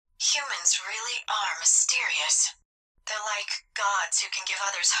Humans really are mysterious. They're like gods who can give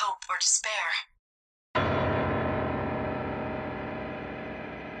others hope or despair.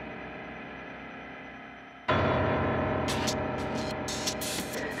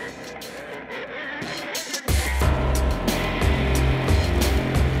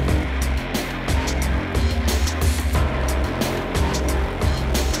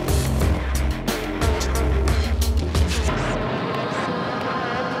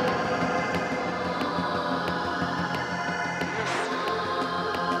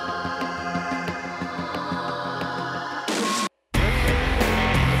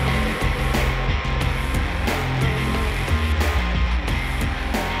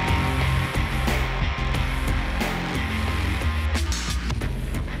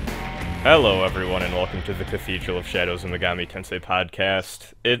 Hello, everyone, and welcome to the Cathedral of Shadows and Megami Tensei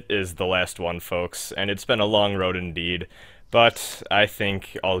podcast. It is the last one, folks, and it's been a long road indeed, but I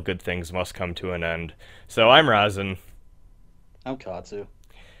think all good things must come to an end. So I'm Razin, I'm Katsu.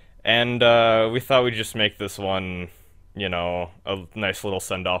 and we thought we'd just make this one, a nice little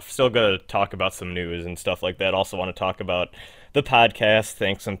send-off. Still gonna talk about some news and stuff like that. Also want to talk about the podcast,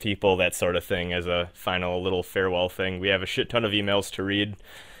 thank some people, that sort of thing, as a final little farewell thing. We have a shit ton of emails to read.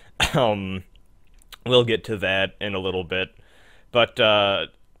 We'll get to that in a little bit. But,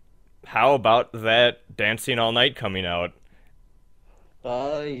 how about that Dancing All Night coming out?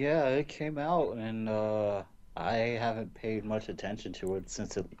 Yeah, it came out and I haven't paid much attention to it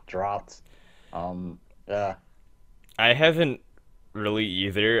since it dropped. Yeah. I haven't really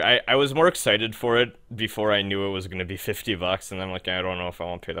either. I was more excited for it before I knew it was going to be $50, and I'm like, I don't know if I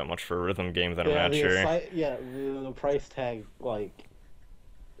want to pay that much for a rhythm game, then I'm Yeah, not sure. the price tag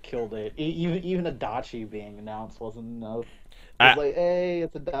killed it. Even Adachi being announced wasn't enough. It I, was like, hey,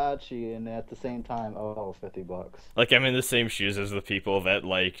 it's Adachi, and at the same time, oh, $50. like, I'm in the same shoes as the people that,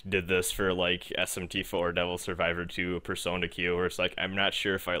 did this for, SMT4, Devil Survivor 2, Persona Q, where it's like, I'm not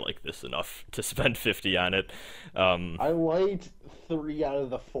sure if I like this enough to spend 50 on it. I liked 3 out of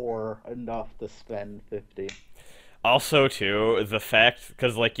the 4 enough to spend 50. Also, too, the fact,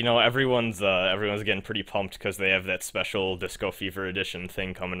 because, everyone's getting pretty pumped because they have that special Disco Fever Edition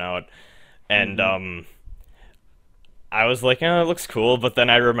thing coming out, and, Mm-hmm. I was like, it looks cool, but then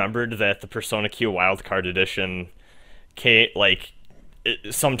I remembered that the Persona Q Wildcard Edition,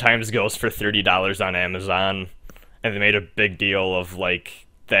 it sometimes goes for $30 on Amazon, and they made a big deal of,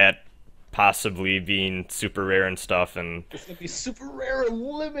 that possibly being super rare and stuff, and, It's gonna be super rare and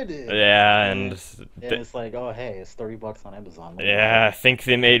limited. yeah, And, and, and it's like, oh hey, it's $30 on Amazon. yeah, I think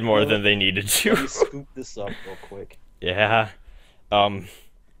they made more than they needed Let me to. scoop this up real quick. Yeah. Um,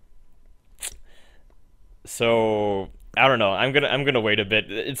 so I don't know. I'm gonna wait a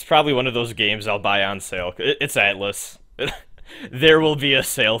bit. It's probably one of those games I'll buy on sale. It's Atlas. There will be a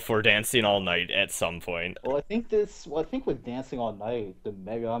sale for Dancing All Night at some point. I think with Dancing All Night, the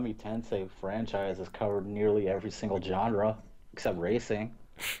Megami Tensei franchise has covered nearly every single genre except racing.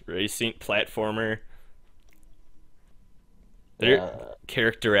 Racing platformer, there Yeah,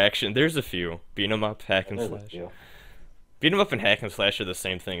 character action. There's a few. Beat 'em up, hack and there's a slash. few. Beat 'em up and hack and slash are the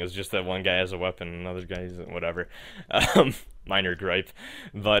same thing. It's just that one guy has a weapon, and another guy's whatever. Minor gripe,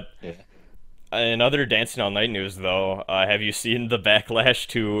 but. Yeah. In other Dancing All Night news, though, have you seen the backlash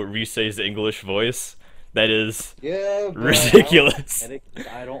to Risei's English voice? That is Yeah, but ridiculous.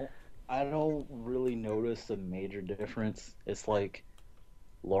 I don't really notice a major difference. It's like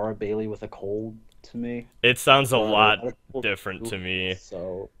Laura Bailey with a cold to me. It sounds a But a lot lot of people different do. to me,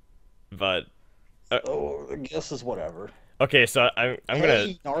 So, but uh, I guess it's whatever. okay. So I'm gonna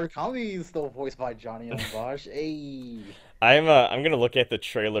Hey, Narukami is still voiced by Johnny Young Bosch. Hey. I'm gonna look at the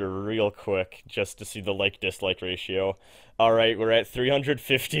trailer real quick just to see the like dislike ratio. All right, we're at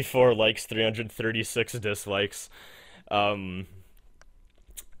 354 likes, 336 dislikes. Um,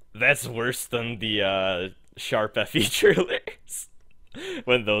 that's worse than the Sharp FE trailers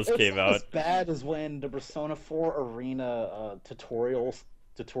when those It's came not out. as bad as when the Persona 4 Arena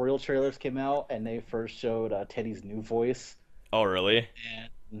tutorial trailers came out and they first showed Teddy's new voice. Oh, really?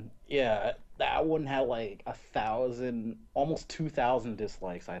 And yeah, that one had like 1,000, almost 2,000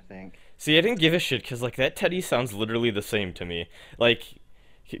 dislikes, I think. See, I didn't give a shit because that Teddy sounds literally the same to me. Like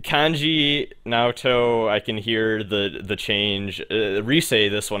Kanji, Naoto, I can hear the change. Risei,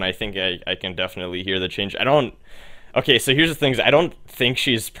 this one, I think I can definitely hear the change. I don't. Okay, so here's the things. I don't think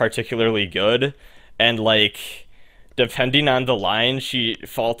she's particularly good, and depending on the line, she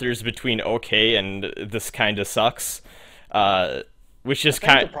falters between okay and this kind of sucks. Which I is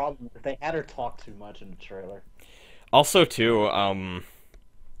think the kind. problem is they had her talk too much in the trailer. Also, too,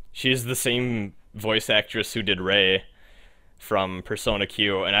 she's the same voice actress who did Ray. from Persona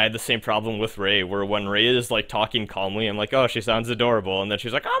Q, and I had the same problem with Ray, where when Ray is like talking calmly, I'm like, oh, she sounds adorable, and then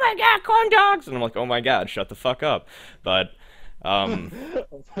she's like, oh my god, corn dogs, and I'm like, oh my god, shut the fuck up. But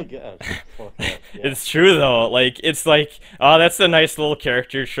Oh my gosh. Fuck that. Yeah. it's true though. Like it's like, oh, that's a nice little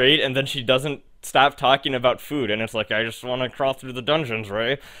character trait, and then she doesn't stop talking about food, and it's like, I just want to crawl through the dungeons,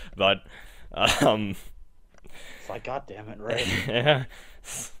 Ray. But um, It's like, God damn it, right? yeah,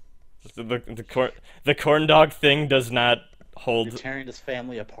 the corn dog thing does not You're hold. tearing this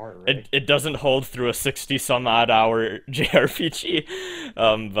family apart, right? It doesn't hold through a 60 some odd hour JRPG.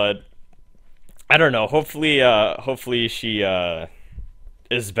 But I don't know. Hopefully she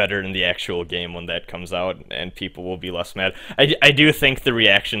is better in the actual game when that comes out, and people will be less mad. I do think the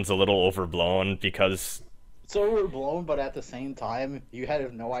reaction's a little overblown because It's overblown, but at the same time, you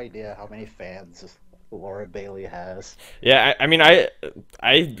have no idea how many fans Laura Bailey has. yeah, I mean I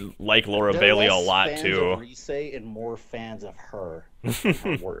like Laura There are Bailey a less lot fans too. of Risei and more fans of her and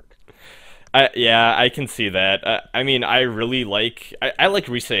her work. Yeah, I can see that. I mean, I like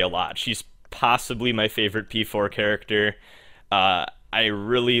Rise a lot. She's possibly my favorite P4 character. I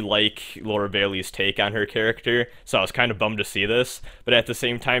really like Laura Bailey's take on her character, so I was kind of bummed to see this. But at the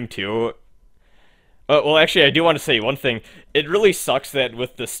same time, too, well, actually, I do want to say one thing. It really sucks that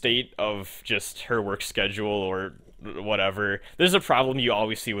with the state of just her work schedule or whatever, there's a problem you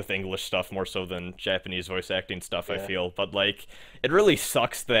always see with English stuff more so than Japanese voice acting stuff, I Yeah. feel. But, like, it really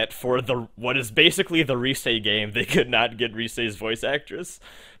sucks that for the what is basically the Risei game, they could not get Risei's voice actress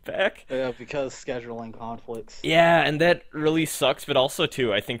back. Yeah, because scheduling conflicts. Yeah, and that really sucks, but also,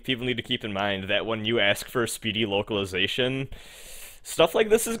 too, I think people need to keep in mind that when you ask for speedy localization, stuff like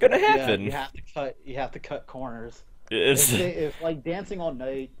this is gonna Yeah, happen. you have to cut corners. It's, If like Dancing All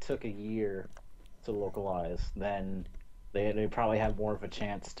Night took a year to localize, then they probably have more of a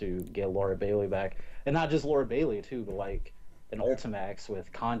chance to get Laura Bailey back, and not just Laura Bailey too, but like in Ultimax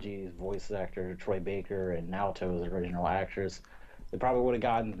with Kanji's voice actor Troy Baker and Naoto's original actress, they probably would have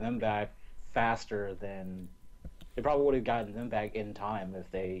gotten them back faster than they probably would have gotten them back in time if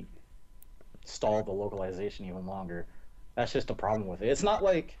they stalled the localization even longer. That's just a problem with it. It's not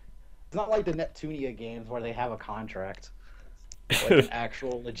like the Neptunia games where they have a contract, like an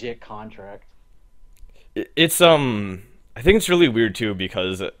actual legit contract. it's I think it's really weird too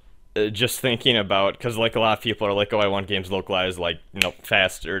because just thinking about because like a lot of people are like, oh, I want games localized like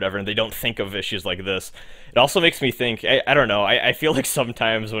fast or whatever, and they don't think of issues like this. It also makes me think. I don't know. I feel like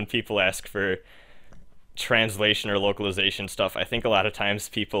sometimes when people ask for translation or localization stuff, I think a lot of times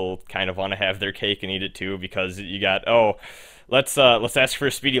people kind of want to have their cake and eat it too because you got, oh, let's ask for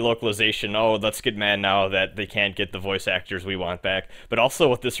a speedy localization. Oh, let's get mad now that they can't get the voice actors we want back. But also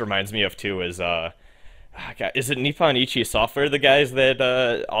what this reminds me of too is God, is it Nippon Ichi Software, the guys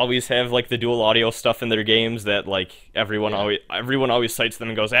that always have like the dual audio stuff in their games that like Yeah. everyone always cites them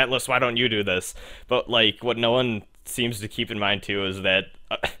and goes, Atlas, why don't you do this? But like what no one seems to keep in mind too is that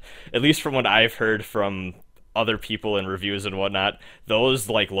at least from what I've heard from other people in reviews and whatnot, those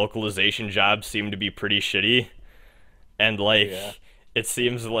like localization jobs seem to be pretty shitty, and like Yeah. it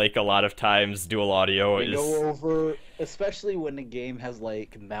seems like a lot of times dual audio They is go over, especially when the game has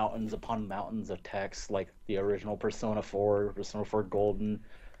like mountains upon mountains of text, like the original Persona 4, Persona 4 Golden,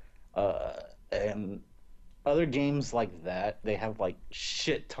 uh, and other games like that. They have like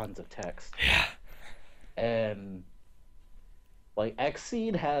shit tons of text, and like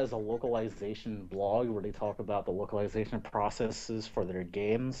Xseed has a localization blog where they talk about the localization processes for their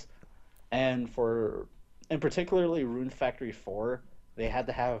games, and and particularly Rune Factory 4, they had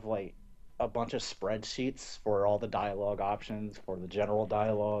to have like a bunch of spreadsheets for all the dialogue options, for the general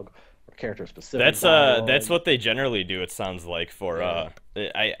dialogue, or character specific that's dialogue. what they generally do. It sounds like for Yeah,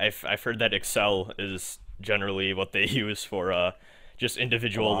 I've heard that Excel is generally what they use for just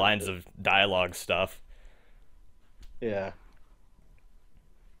a individual lot of lines it. of dialogue stuff. Yeah,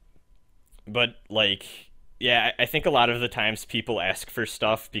 But like, yeah, I think a lot of the times people ask for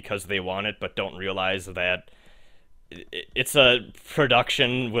stuff because they want it, but don't realize that it's a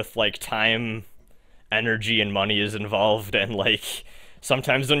production with like time, energy, and money is involved, and like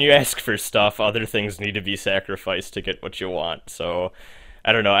sometimes when you ask for stuff, other things need to be sacrificed to get what you want. So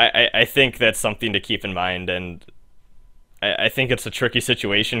I don't know. I think that's something to keep in mind, and I think it's a tricky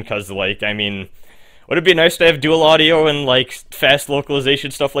situation because like I mean. Would it be nice to have dual audio and like fast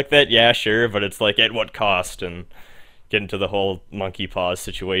localization stuff like that? Yeah, sure, but it's like at what cost and get into the whole monkey paws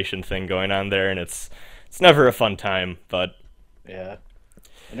situation thing going on there, and it's never a fun time. But yeah,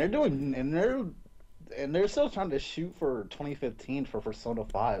 and they're still trying to shoot for 2015 for Persona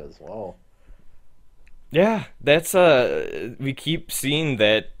 5 as well. yeah, that's we keep seeing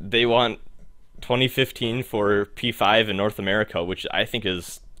that they want 2015 for P5 in North America, which I think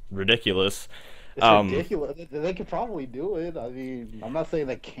is ridiculous. It's Um, ridiculous. They could probably do it. I mean, I'm not saying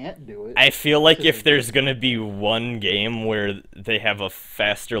they can't do it. I feel like It's if just there's gonna be one game where they have a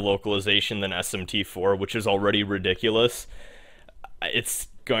faster localization than SMT4, which is already ridiculous, it's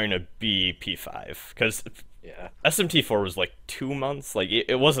going to be P5 because yeah. SMT4 was like 2 months. Like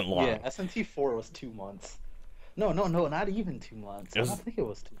it wasn't long. Yeah, SMT4 was 2 months. No, no, no, not even 2 months. It I was. don't think it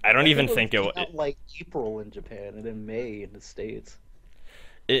was 2 months. I don't I even think think it came out like April in Japan and then May in the States.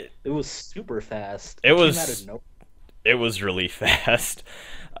 it It was super fast. it Came out was of no. it was really fast.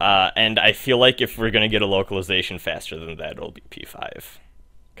 And I feel like if we're gonna get a localization faster than that, it'll be P5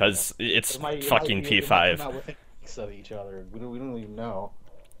 because it's fucking It might P5. come out within weeks of each other. We don't even know.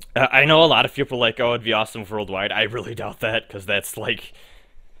 I know a lot of people are like, oh, it'd be awesome worldwide. I really doubt that because that's like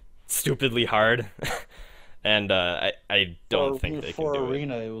stupidly hard, and I don't think they can For do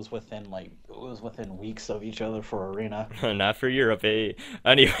Arena, it was within weeks of each other for Arena. it. Not for Europe, eh?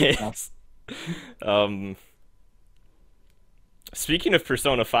 No. Anyways, um, speaking of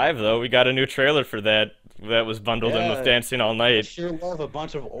Persona 5, though, we got a new trailer for that that was bundled in with Yeah, Dancing All I Night. sure love a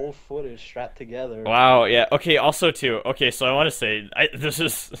bunch of old footage strapped together. Wow, yeah. Okay, also too. Okay, so I want to say this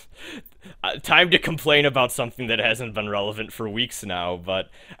is time to complain about something that hasn't been relevant for weeks now, but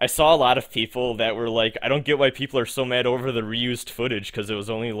I saw a lot of people that were like, I don't get why people are so mad over the reused footage because it was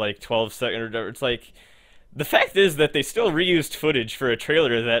only like 12 seconds or whatever. It's like the fact is that they still reused footage for a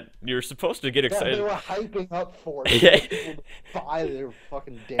trailer that you're supposed to get Yeah, they excited. were hyping up for it. Yeah. People to buy their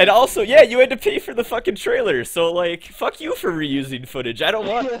fucking damn. And also, yeah, you had to pay for the fucking trailer, so like, fuck you for reusing footage. I don't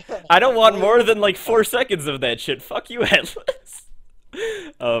want more than like 4 seconds of that shit. Fuck you, Atlas.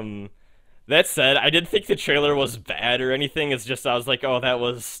 Um, that said, I didn't think the trailer was bad or anything. It's just I was like, oh, that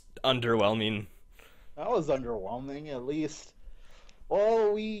was underwhelming. That was underwhelming, at least.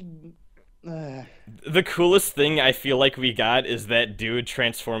 Well, we. The coolest thing I feel like we got is that dude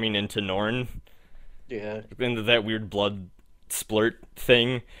transforming into Norn, Yeah. into that weird blood splurt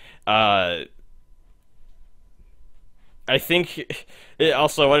thing. Uh, I think it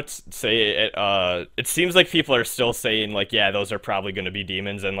also, let's say it seems like people are still saying like, yeah, those are probably going to be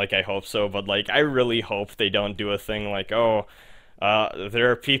demons, and like I hope so, but like I really hope they don't do a thing like, oh,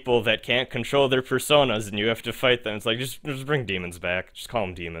 there are people that can't control their personas and you have to fight them. It's like just bring demons back, just call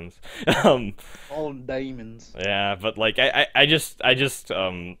them demons. um, All diamonds. yeah, but like I just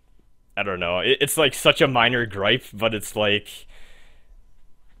I don't know. It's like such a minor gripe, but it's like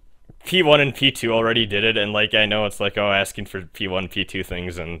P1 and P2 already did it, and like I know it's like, oh, asking for P1 P2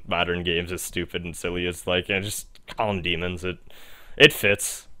 things in modern games is stupid and silly. It's like, yeah, just call them demons. It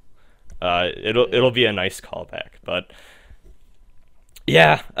fits. It'll be a nice callback, but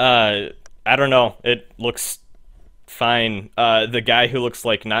yeah, I don't know. It looks fine. The guy who looks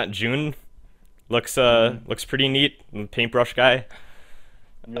like not June looks pretty neat. Paintbrush guy,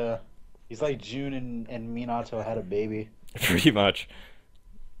 Yeah. He's like June and Minato had a baby. pretty much.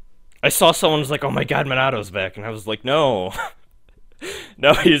 I saw someone was like, "Oh my God, Minato's back," and I was like, "No,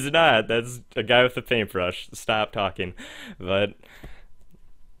 no, he's not. That's a guy with a paintbrush. Stop talking." But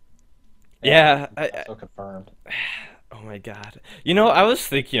yeah, So confirmed. oh my God. You know, I was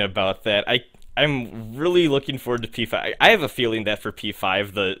thinking about that. I'm really looking forward to P5. I have a feeling that for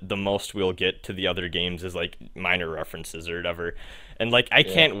P5, the most we'll get to the other games is like minor references or whatever. And like I Yeah.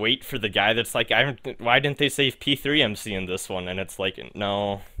 can't wait for the guy that's like, why didn't they save P3 MC in this one? And it's like,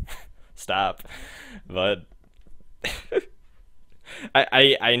 no, stop. But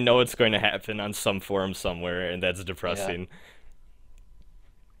I know it's going to happen on some forum somewhere, and that's depressing.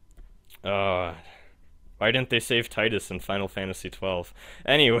 Uh, why didn't they save Titus in Final Fantasy 12?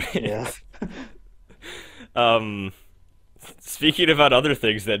 Yeah. Anyways, um, speaking about other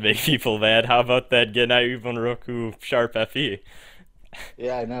things that make people mad, how about that Genai Bunroku Sharp FE?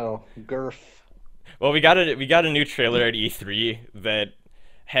 Yeah, I know. Girth. Well, we got a new trailer at E3 that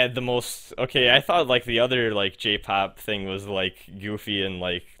had the most. Okay, I thought like the other like J-pop thing was like goofy and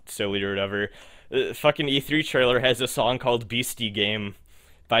like silly or whatever. Fucking E3 trailer has a song called Beastie Game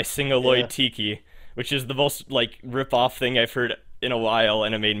by Singaloid Yeah. Tiki, which is the most like rip-off thing I've heard in a while,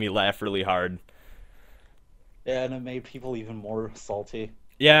 and it made me laugh really hard. Yeah, and it made people even more salty.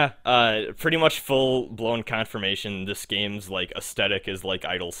 Yeah, pretty much full-blown confirmation this game's like aesthetic is like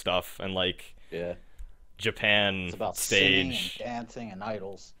idol stuff and like Yeah. Japan It's about singing and stage. dancing and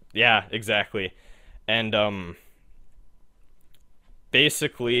idols. Yeah, exactly. And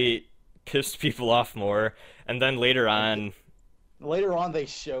basically pissed people off more, and then later on, Later on, they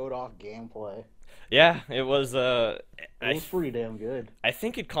showed off gameplay. Yeah, it was. It was pretty damn good. I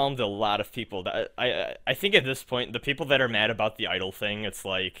think it calmed a lot of people. That I think at this point, the people that are mad about the idol thing, it's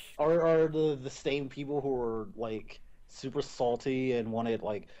like, Are the same people who are like super salty and wanted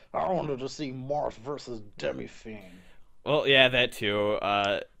like I wanted to see Marth versus Demi-Fiend. well, yeah, that too.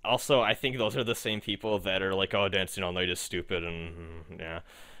 Also, I think those are the same people that are like, oh, dancing all night is stupid, and yeah.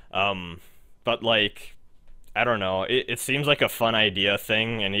 Um, but like, I don't know. It seems like a fun idea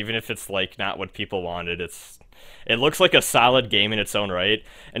thing, and even if it's like not what people wanted, it looks like a solid game in its own right.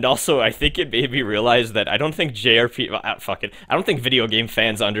 And also, I think it made me realize that I don't think JRP, well, fuck it, I don't think video game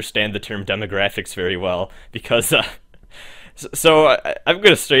fans understand the term demographics very well because. I'm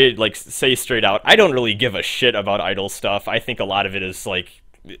gonna say straight out, I don't really give a shit about idol stuff. I think a lot of it is like,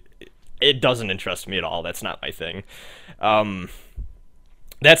 it doesn't interest me at all. That's not my thing. Um,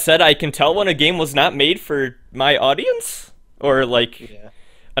 that said, I can tell when a game was not made for my audience, or like Yeah.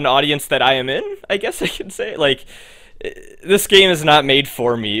 an audience that I am in, I guess I can say. Like, this game is not made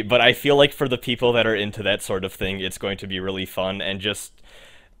for me, but I feel like for the people that are into that sort of thing, it's going to be really fun. And just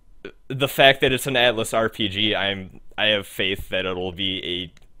the fact that it's an Atlas RPG, I have faith that it'll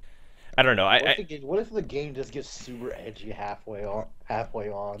be a, I don't know. What if the game just gets super edgy halfway on? Halfway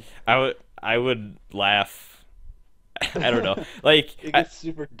on, I would laugh. I don't know. Like, it gets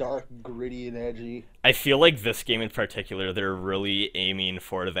super dark, gritty, and edgy. I feel like this game in particular, they're really aiming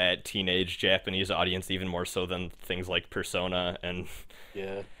for that teenage Japanese audience even more so than things like Persona and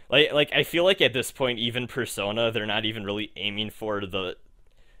Yeah. like I feel like at this point even Persona, they're not even really aiming for the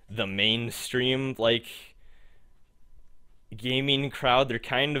mainstream like gaming crowd. They're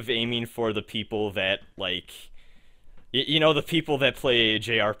kind of aiming for the people that like the people that play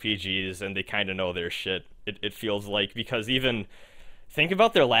JRPGs and they kind of know their shit. It feels like, because even think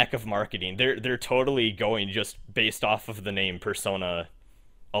about their lack of marketing. They're totally going just based off of the name Persona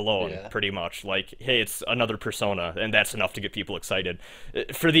alone, Yeah. pretty much. Like, hey, it's another Persona, and that's enough to get people excited.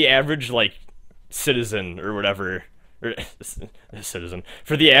 For the average like citizen or whatever, or citizen,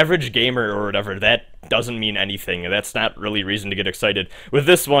 for the average gamer or whatever, that doesn't mean anything. That's not really reason to get excited. With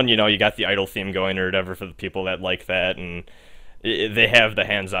this one, you got the idol theme going or whatever for the people that like that, and they have the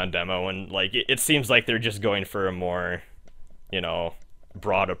hands-on demo, and like it seems like they're just going for a more,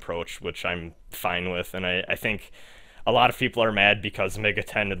 broad approach, which I'm fine with. And I think a lot of people are mad because Mega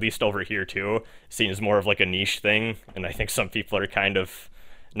 10, at least over here too, seems more of like a niche thing, and I think some people are kind of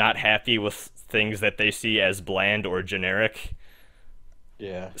not happy with things that they see as bland or generic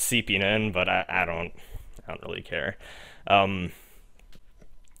Yeah. seeping in, but I don't really care. Um,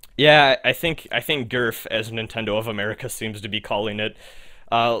 yeah, I think GERF, as Nintendo of America seems to be calling it,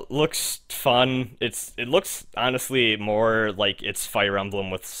 looks fun. It looks honestly more like it's Fire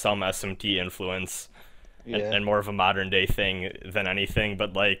Emblem with some SMT influence, and, Yeah. and more of a modern day thing than anything.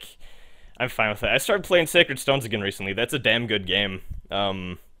 But like, I'm fine with it. I started playing Sacred Stones again recently. That's a damn good game.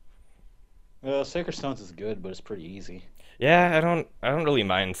 Sacred Stones is good, but it's pretty easy. Yeah, I don't really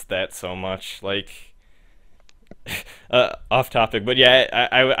mind that so much. Like, off topic, but yeah,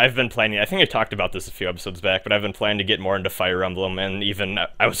 I've been planning. I think I talked about this a few episodes back, but I've been planning to get more into Fire Emblem, and even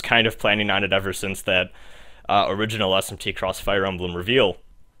I was kind of planning on it ever since that original SMT Cross Fire Emblem reveal.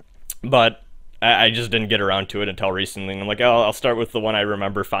 But I just didn't get around to it until recently. And I'm like, oh, I'll start with the one I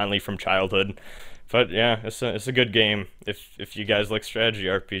remember fondly from childhood. But yeah, it's a good game. If you guys like strategy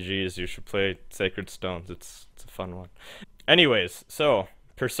RPGs, you should play Sacred Stones. It's a fun one. Anyways, so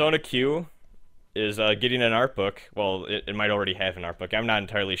Persona Q is getting an art book. Well, it might already have an art book. I'm not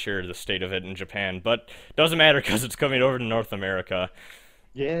entirely sure the state of it in Japan, but doesn't matter because it's coming over to North America.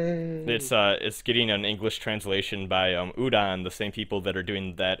 Yay! It's getting an English translation by Udon, the same people that are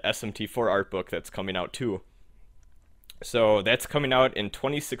doing that SMT4 art book that's coming out too. So that's coming out in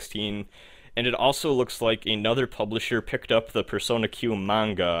 2016, and it also looks like another publisher picked up the Persona Q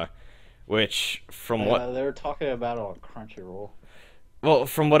manga, which from what They were talking about it on Crunchyroll. well,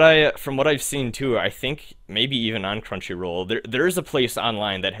 from what I've seen too, I think maybe even on Crunchyroll, there is a place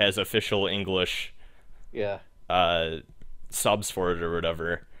online that has official English Yeah. uh subs for it or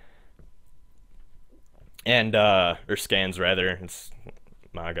whatever. And or scans rather. It's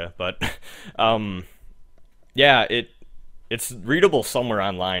manga, but um yeah, it's readable somewhere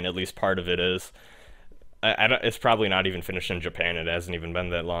online, at least part of it is. I don't, it's probably not even finished in Japan. It hasn't even been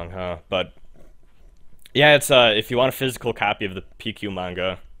that long, huh? But yeah, it's if you want a physical copy of the PQ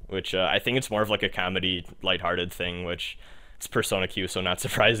manga, which I think it's more of like a comedy, lighthearted thing, which it's Persona Q, so not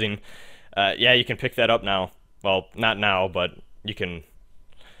surprising. Yeah, you can pick that up now. Well, not now, but you can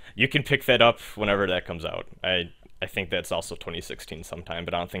pick that up whenever that comes out. I think that's also 2016 sometime,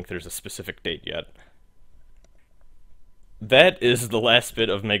 but I don't think there's a specific date yet. that is the last bit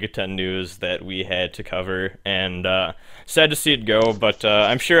of Megaton news that we had to cover, and sad to see it go, but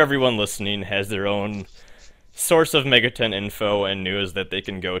I'm sure everyone listening has their own source of Megaton info and news that they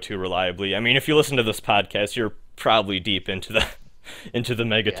can go to reliably. I mean, if you listen to this podcast, you're probably deep into the into the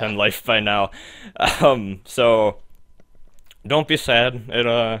Megaton life by now. So don't be sad.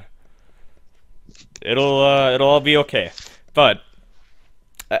 It'll all be okay. But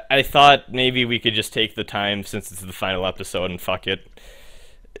I thought maybe we could just take the time, since it's the final episode, and fuck it.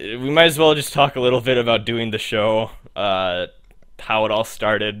 We might as well just talk a little bit about doing the show, how it all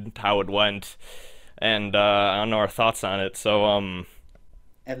started, how it went, and I don't know, our thoughts on it. So,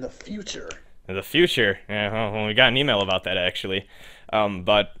 And the future. in the future, yeah, well, we got an email about that actually,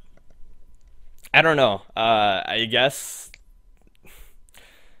 but I don't know. I guess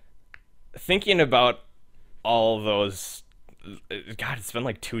thinking about all those, God, it's been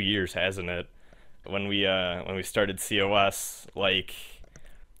like 2 years, hasn't it? When we started COS, like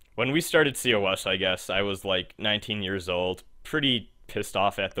when we started COS, I guess I was like 19 years old, pretty pissed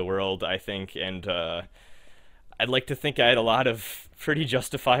off at the world, I think, and I'd like to think I had a lot of pretty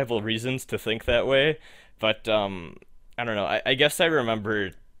justifiable reasons to think that way, but I don't know. I guess I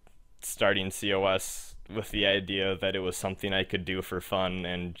remember starting COS with the idea that it was something I could do for fun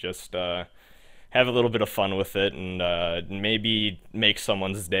and just have a little bit of fun with it, and maybe make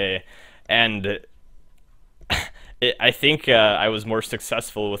someone's day. And I think I was more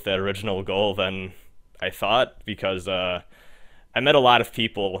successful with that original goal than I thought, because I met a lot of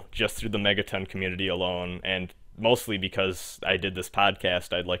people just through the Megaton community alone, and mostly because I did this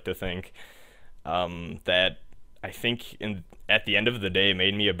podcast. I'd like to think that I think at the end of the day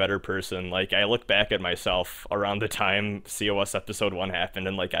made me a better person. Like, I look back at myself around the time COS episode 1 happened,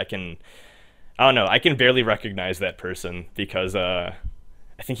 and like I don't know, I can barely recognize that person, because I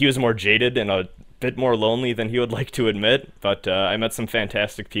think he was more jaded and a bit more lonely than he would like to admit, but I met some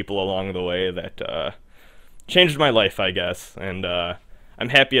fantastic people along the way that changed my life, I guess, and I'm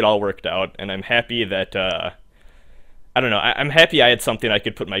happy it all worked out, and I'm happy that I don't know, I'm happy I had something I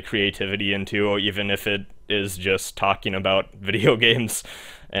could put my creativity into, even if it is just talking about video games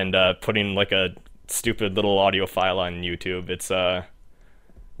and putting like a stupid little audio file on YouTube.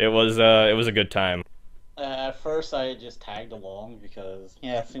 It was a good time. At first, I just tagged along because,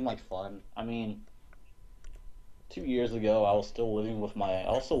 yeah, it seemed like fun. I mean, 2 years ago, I was still living with my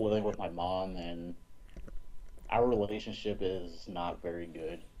mom, and our relationship is not very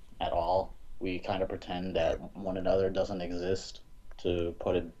good at all. We kind of pretend that one another doesn't exist, to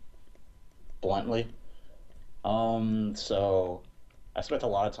put it bluntly. So I spent a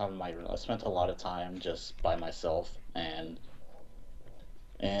lot of time just by myself, and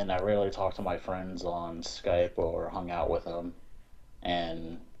I rarely talked to my friends on Skype or hung out with them.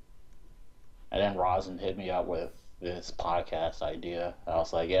 And then Rosin hit me up with this podcast idea. I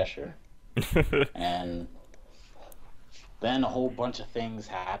was like, yeah, sure. And then a whole bunch of things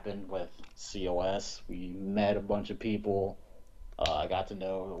happened with COS. We met a bunch of people. I got to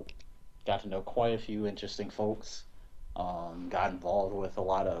know quite a few interesting folks. Got involved with a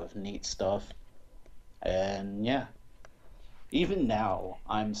lot of neat stuff. And yeah, even now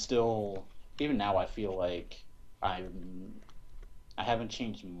I feel like I haven't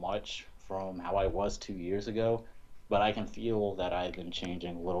changed much from how I was 2 years ago, but I can feel that I've been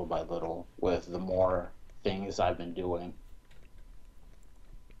changing little by little with the more things I've been doing.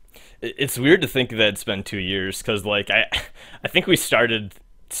 It's weird to think that it's been 2 years, because like I think we started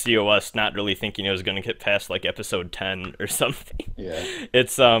COS not really thinking it was going to get past like episode 10 or something. Yeah.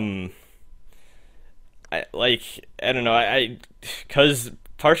 It's I don't know, because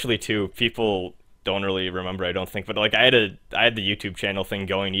partially too, people don't really remember, I don't think, but like I had the YouTube channel thing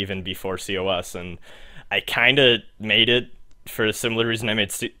going even before COS, and I kind of made it for a similar reason I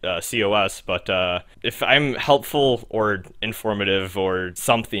made COS, but if I'm helpful or informative or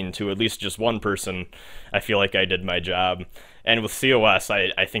something to at least just one person, I feel like I did my job. And with COS,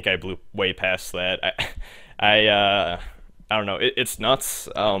 I think I blew way past that. I don't know, it's nuts.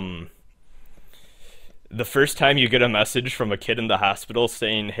 The first time you get a message from a kid in the hospital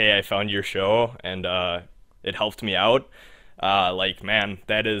saying, "Hey, I found your show and it helped me out," like, man,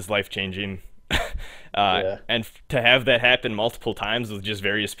 that is life-changing. Yeah. And to have that happen multiple times with just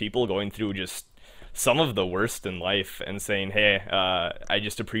various people going through just some of the worst in life and saying, "Hey, I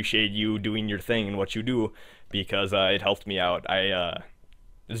just appreciate you doing your thing and what you do because it helped me out."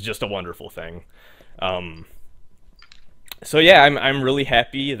 It's just a wonderful thing. So yeah, I'm really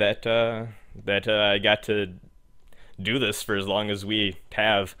happy that I got to do this for as long as we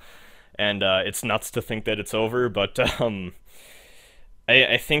have, and it's nuts to think that it's over, but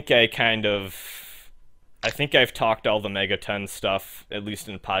I think I kind of I think I've talked all the Mega 10 stuff, at least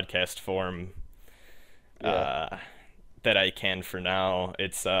in podcast form, Yeah. uh, that I can for now.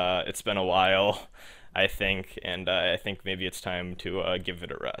 It's been a while, I think, and I think maybe it's time to give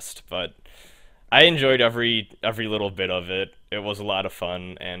it a rest. But I enjoyed every little bit of it. It was a lot of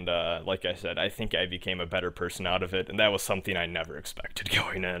fun, and like I said, I think I became a better person out of it, and that was something I never expected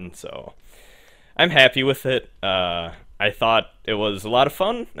going in. So I'm happy with it. I thought it was a lot of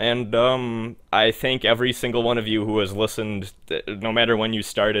fun, and I thank every single one of you who has listened, no matter when you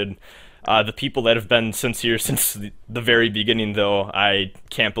started. The people that have been sincere since the very beginning, though, I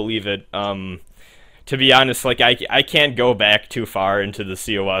can't believe it. To be honest, like I can't go back too far into the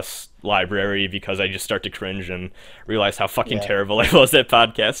COS library because I just start to cringe and realize how fucking Yeah. terrible I was at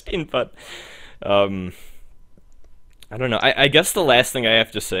podcasting. But um, I don't know. I guess the last thing I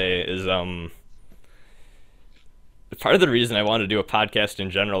have to say is part of the reason I wanted to do a podcast in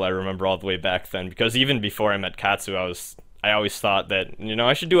general, I remember all the way back then, because even before I met Katsu, I always thought that,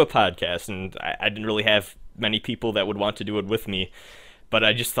 I should do a podcast, and I didn't really have many people that would want to do it with me, but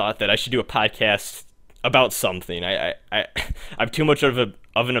I just thought that I should do a podcast about something. I'm too much of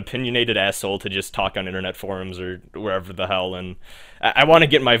an opinionated asshole to just talk on internet forums or wherever the hell, and I want to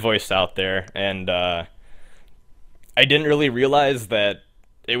get my voice out there, and I didn't really realize that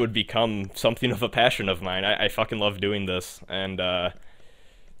it would become something of a passion of mine. I fucking love doing this, and Yeah,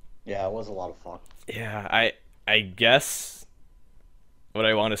 it was a lot of fun. yeah, I guess what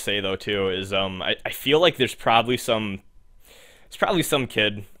I want to say though too is I feel like there's probably some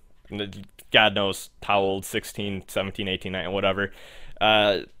kid, God knows how old, 16, 17, 18, 19, whatever,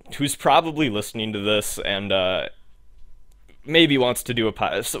 who's probably listening to this and maybe wants to do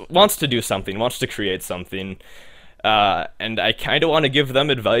wants to do something, wants to create something. And I kind of want to give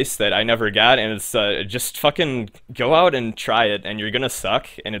them advice that I never got, and it's just fucking go out and try it, and you're gonna suck,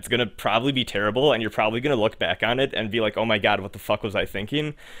 and it's gonna probably be terrible, and you're probably gonna look back on it and be like, oh my god, what the fuck was I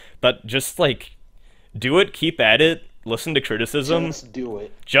thinking? But just like do it, keep at it, listen to criticism, Just do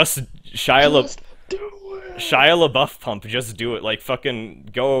it. just Shia Just do it. Shia LaBeouf pump, just do it, like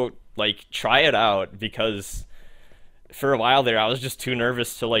fucking go, like try it out, because for a while there I was just too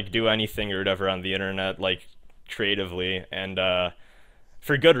nervous to like do anything or whatever on the internet, like creatively, and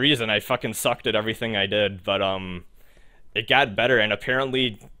for good reason. I fucking sucked at everything I did, but it got better, and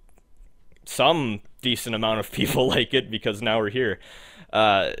apparently some decent amount of people like it because now we're here.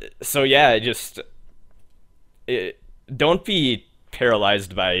 So yeah, don't be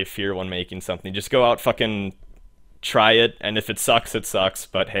paralyzed by fear when making something. Just go out, fucking try it, and if it sucks, it sucks,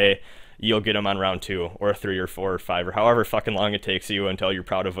 but hey, you'll get them on round 2 or 3 or 4 or 5 or however fucking long it takes you until you're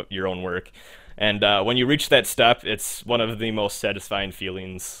proud of your own work. And when you reach that step, it's one of the most satisfying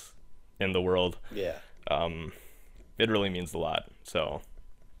feelings in the world. Yeah. It really means a lot. So,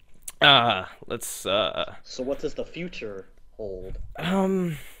 let's. So what does the future hold?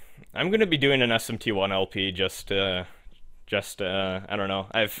 I'm gonna be doing an SMT1 LP. I don't know.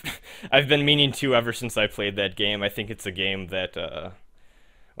 I've been meaning to ever since I played that game. I think it's a game that.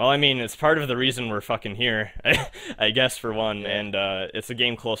 Well, I mean, it's part of the reason we're fucking here, I guess, for one, Yeah. and it's a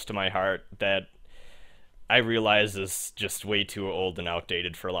game close to my heart that I realize is just way too old and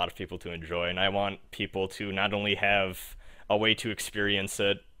outdated for a lot of people to enjoy, and I want people to not only have a way to experience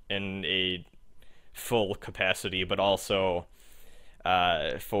it in a full capacity, but also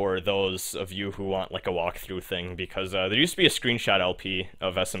for those of you who want like a walkthrough thing, because there used to be a screenshot LP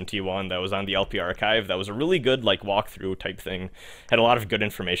of SMT1 that was on the LP archive that was a really good like walkthrough type thing, had a lot of good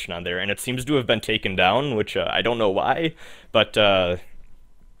information on there, and it seems to have been taken down, which I don't know why, but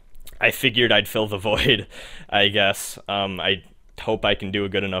I figured I'd fill the void, I guess. I hope I can do a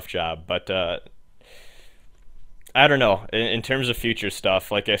good enough job, but I don't know. In terms of future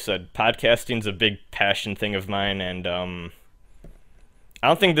stuff, like I said, podcasting's a big passion thing of mine, and I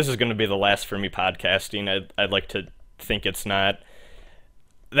don't think this is going to be the last for me podcasting. I'd like to think it's not.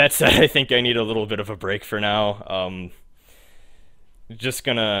 That said, I think I need a little bit of a break for now. Just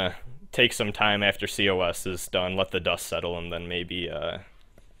gonna take some time after COS is done, let the dust settle, and then maybe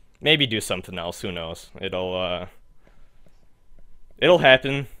do something else. Who knows? It'll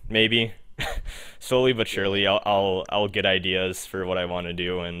happen, maybe. Slowly but surely, I'll get ideas for what I want to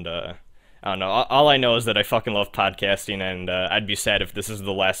do, and I don't know. All I know is that I fucking love podcasting, and I'd be sad if this is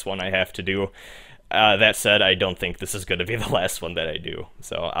the last one I have to do. That said, I don't think this is going to be the last one that I do,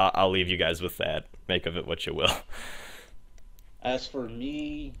 so I'll leave you guys with that. Make of it what you will. As for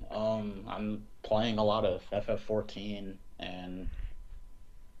me, I'm playing a lot of FF14, and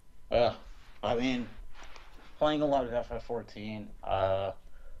I mean, playing a lot of FF14.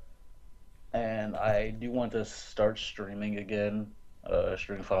 And I do want to start streaming again.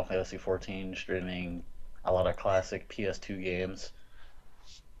 Streaming Final Fantasy 14, streaming a lot of classic PS2 games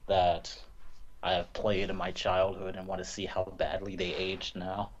that I have played in my childhood and want to see how badly they aged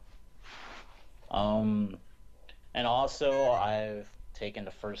now. Um, and also, I've taken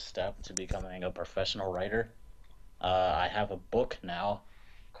the first step to becoming a professional writer. I have a book now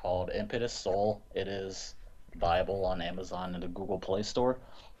called Impetus Soul. It is viable on Amazon and the Google Play Store.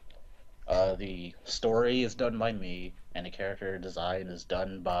 The story is done by me, and the character design is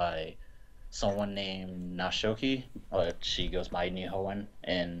done by someone named Nashoki. She goes by Nihoen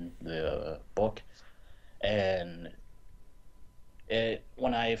in the book. And it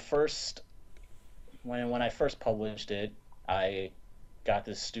when I first published it, I got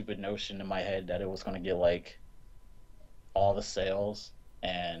this stupid notion in my head that it was going to get like all the sales,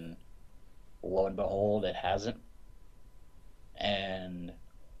 and lo and behold, it hasn't. And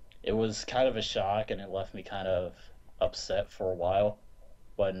it was kind of a shock, and it left me kind of upset for a while.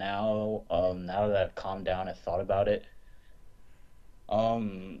 But now that I've calmed down and thought about it,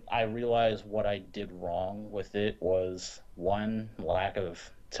 I realized what I did wrong with it was one, lack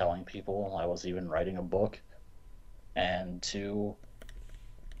of telling people I was even writing a book, and two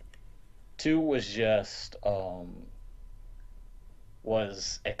was just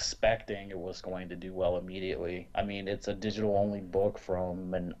was expecting it was going to do well immediately. I mean, it's a digital only book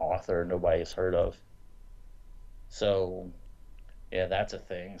from an author nobody's heard of. So, yeah, that's a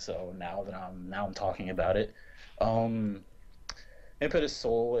thing. So now I'm talking about it. Um Impetus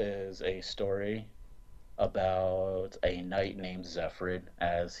Soul is a story about a knight named Zephyrid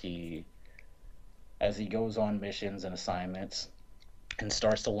as he goes on missions and assignments and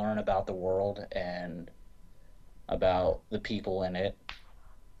starts to learn about the world and about the people in it.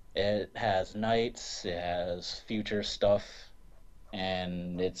 It has knights, it has future stuff,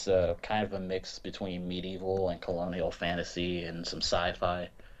 and it's a kind of a mix between medieval and colonial fantasy and some sci-fi.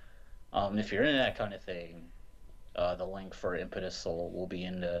 If you're into that kind of thing, the link for Impetus Soul will be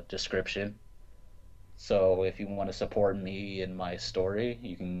in the description. So if you want to support me in my story,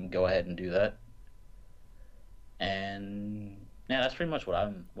 you can go ahead and do that. And yeah, that's pretty much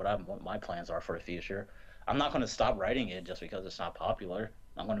what my plans are for the future. I'm not going to stop writing it just because it's not popular.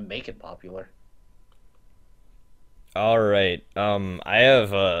 I'm going to make it popular. All right. I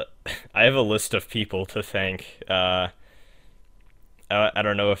have a I have a list of people to thank. I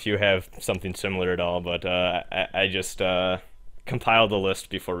don't know if you have something similar at all, but I just compiled a list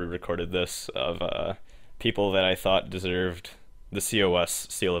before we recorded this of people that I thought deserved the COS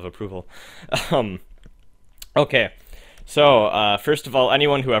seal of approval. Um, okay, so first of all,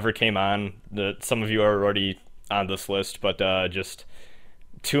 anyone who ever came on, some of you are already on this list, but just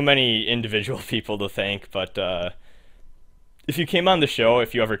too many individual people to thank. But if you came on the show,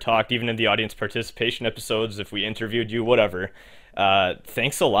 if you ever talked, even in the audience participation episodes, if we interviewed you, whatever,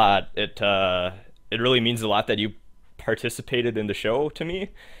 thanks a lot. It really means a lot that you participated in the show to me.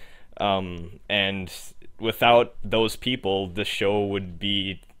 And without those people, the show would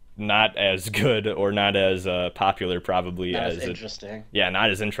be not as good or not as popular probably Not as as it. interesting. Yeah, not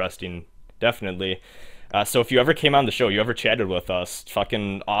as interesting, definitely. So if you ever came on the show, you ever chatted with us,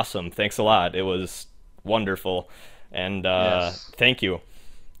 fucking awesome. Thanks a lot. It was wonderful, and Yes. thank you.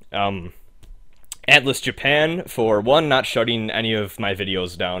 Um, Atlas Japan for one not shutting any of my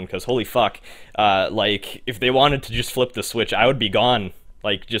videos down because holy fuck, like if they wanted to just flip the switch, I would be gone,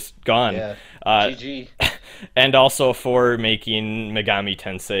 like just gone. Yeah. Uh, GG. and also for making Megami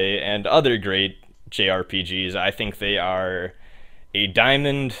Tensei and other great JRPGs. I think they are a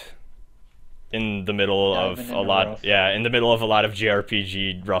diamond in the middle Diamond of in a the lot, rough. yeah, in the middle of a lot of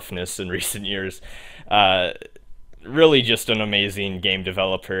JRPG roughness in recent years. Uh, Really just an amazing game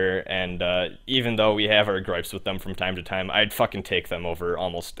developer, and even though we have our gripes with them from time to time, I'd fucking take them over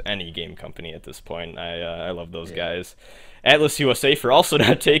almost any game company at this point. I love those Yeah. guys. Atlas USA for also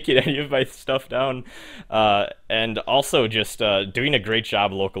not taking any of my stuff down, and also just doing a great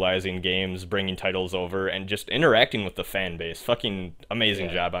job localizing games, bringing titles over, and just interacting with the fan base. Fucking amazing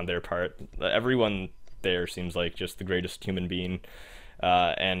Yeah. job on their part. Everyone there seems like just the greatest human being,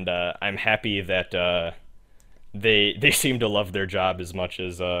 and I'm happy that. They seem to love their job as much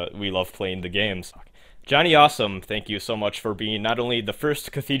as we love playing the games. Johnny Awesome, thank you so much for being not only the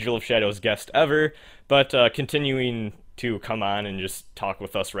first Cathedral of Shadows guest ever, but continuing to come on and just talk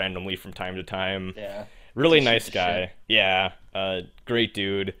with us randomly from time to time. Yeah. Really To shoot nice the guy. shit. Yeah, great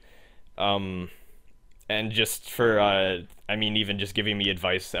dude. Um, and just for, I mean, even just giving me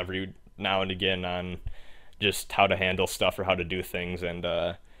advice every now and again on just how to handle stuff or how to do things, and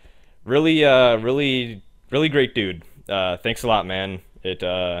really great dude. Thanks a lot, man. It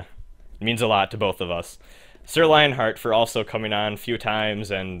means a lot to both of us. Sir Lionheart for also coming on a few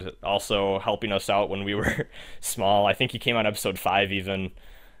times and also helping us out when we were small. I think he came on episode 5 even,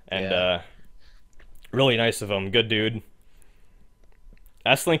 and Yeah. really nice of him. Good dude.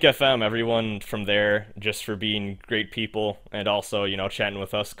 S-Link FM, everyone from there, just for being great people and also, chatting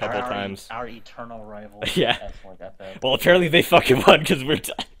with us a couple times. Our eternal rival. Yeah. S-Link FM. Well, apparently they fucking won because we're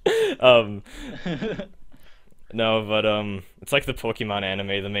um no, but it's like the Pokemon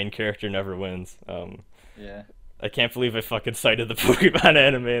anime, the main character never wins. Yeah. I can't believe I fucking cited the Pokemon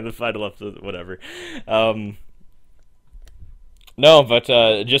anime in the final episode, whatever. No, but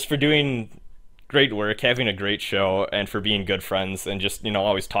just for doing great work, having a great show, and for being good friends, and just,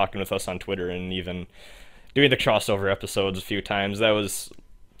 always talking with us on Twitter, and even doing the crossover episodes a few times. That was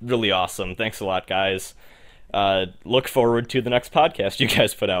really awesome. Thanks a lot, guys. Look forward to the next podcast you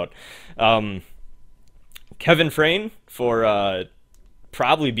guys put out. Kevin Frayne for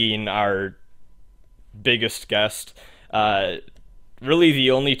probably being our biggest guest. Really the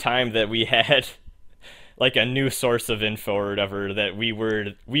only time that we had like a new source of info or whatever that we were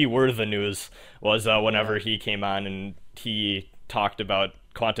the news was whenever he came on and he talked about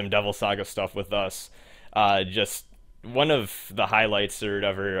Quantum Devil Saga stuff with us. Just one of the highlights or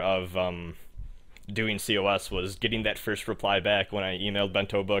whatever of doing COS was getting that first reply back when I emailed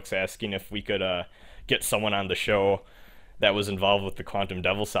Bento Books asking if we could get someone on the show that was involved with the Quantum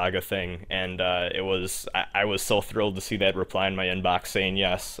Devil Saga thing, and I was so thrilled to see that reply in my inbox saying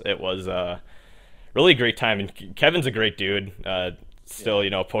yes. It was really great time, and Kevin's a great dude.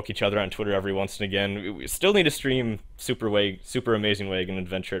 Still, poke each other on Twitter every once and again. We still need to stream Super Amazing Wagon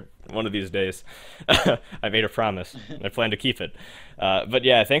Adventure one of these days. I made a promise. I plan to keep it. But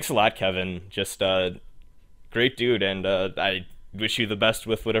yeah, thanks a lot, Kevin. Just great dude, and I wish you the best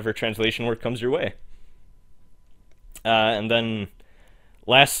with whatever translation work comes your way. And then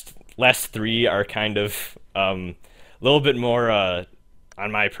last 3 are kind of a little bit more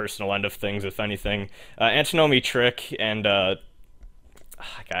on my personal end of things, if anything. Antinomy Trick and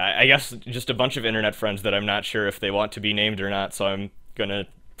I guess just a bunch of internet friends that I'm not sure if they want to be named or not, so I'm gonna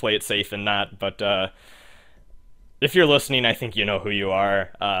play it safe and not. But if you're listening, I think you know who you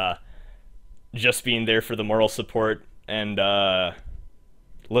are. Just being there for the moral support and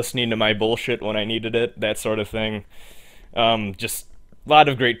listening to my bullshit when I needed it, that sort of thing. Just a lot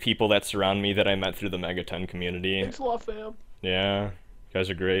of great people that surround me that I met through the Megaton community. Thanks a lot, fam. Yeah, you guys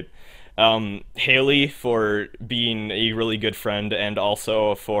are great. Haley for being a really good friend and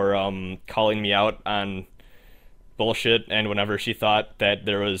also for calling me out on bullshit, and whenever she thought that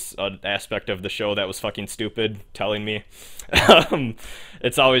there was an aspect of the show that was fucking stupid, telling me.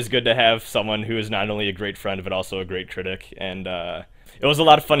 It's always good to have someone who is not only a great friend but also a great critic, and it was a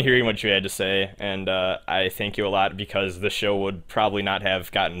lot of fun hearing what you had to say, and I thank you a lot because the show would probably not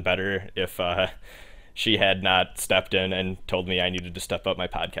have gotten better if she had not stepped in and told me I needed to step up my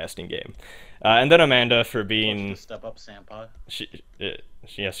podcasting game. And then Amanda for being... Step up, Sampa.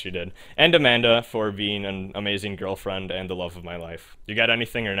 Yes, she did. And Amanda for being an amazing girlfriend and the love of my life. You got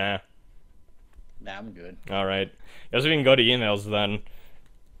anything or nah? Nah, I'm good. All right. Guess we can go to emails then.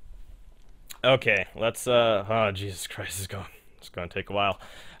 Okay, let's... Oh, Jesus Christ, it's going to take a while.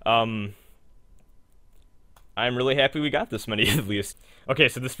 I'm really happy we got this many, at least. Okay,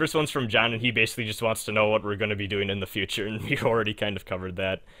 so this first one's from John, and he basically just wants to know what we're going to be doing in the future, and we already kind of covered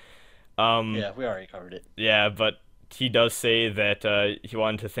that. Yeah, we already covered it. Yeah, but he does say that he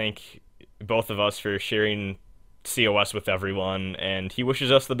wanted to thank both of us for sharing COS with everyone, and he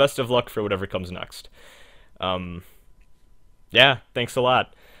wishes us the best of luck for whatever comes next. Yeah, thanks a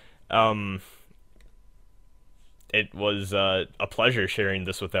lot. It was a pleasure sharing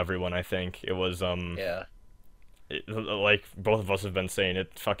this with everyone, I think. It was, Yeah. like both of us have been saying,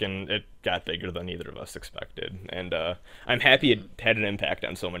 it got bigger than either of us expected, and I'm happy it had an impact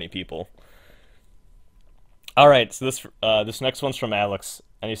on so many people. All right, so this next one's from Alex,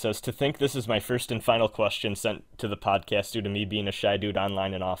 and he says, to think this is my first and final question sent to the podcast due to me being a shy dude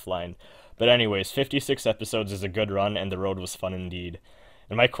online and offline. But anyways, 56 episodes is a good run, and the road was fun indeed.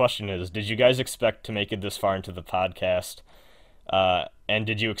 And my question is, did you guys expect to make it this far into the podcast? And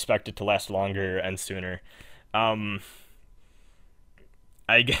did you expect it to last longer and sooner? I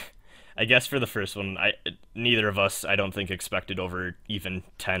guess for the first one, neither of us, I don't think, expected over even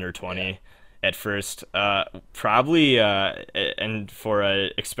 10 or 20 at first. Probably, and for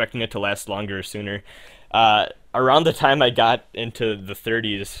expecting it to last longer or sooner. Around the time I got into the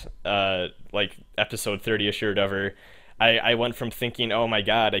 30s, like episode 30ish or whatever, I went from thinking, oh my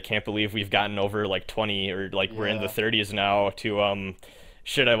god, I can't believe we've gotten over like 20 or like we're in the 30s now, to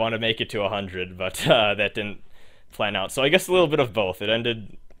should I want to make it to 100, but that didn't plan out. So I guess a little bit of both. It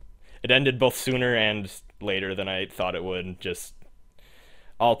ended both sooner and later than I thought it would. Just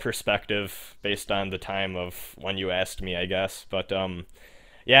all perspective based on the time of when you asked me, I guess. But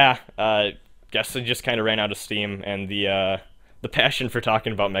yeah, guess I just kind of ran out of steam, and the passion for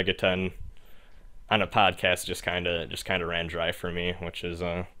talking about Megaten on a podcast just kind of ran dry for me, which is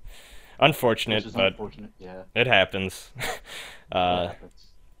unfortunate, Which is but unfortunate. Yeah, it happens. that uh,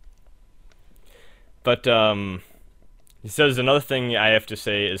 happens. but he says another thing I have to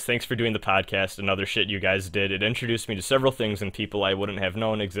say is thanks for doing the podcast and other shit you guys did. It introduced me to several things and people I wouldn't have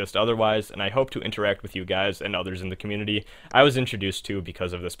known exist otherwise, and I hope to interact with you guys and others in the community I was introduced to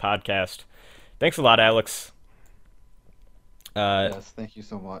because of this podcast. Thanks a lot, Alex. Yes, thank you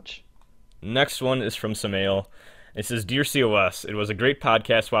so much. Next one is from Samael. It says, Dear COS, it was a great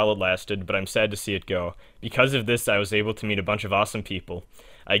podcast while it lasted, but I'm sad to see it go. Because of this, I was able to meet a bunch of awesome people.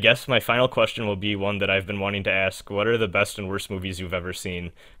 I guess my final question will be one that I've been wanting to ask. What are the best and worst movies you've ever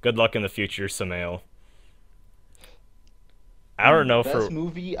seen? Good luck in the future, Samael. I don't know for... Best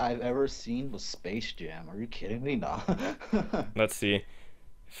movie I've ever seen was Space Jam. Are you kidding me? No. Let's see.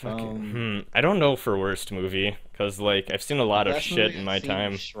 I don't know for worst movie, because, like, I've seen a lot of Best shit movie in I've my seen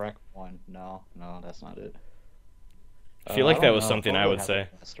time. was Shrek 1. No, that's not it. I feel I like that don't was know. something What I would would have say.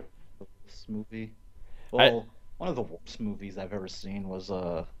 the best or worst movie? I, Well, one of the worst movies I've ever seen was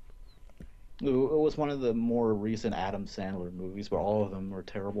it was one of the more recent Adam Sandler movies, but all of them were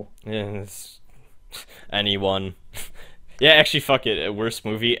terrible. yeah, it's anyone. Yeah, actually, fuck it. Worst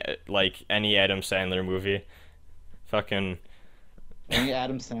movie, like any Adam Sandler movie. Fucking Any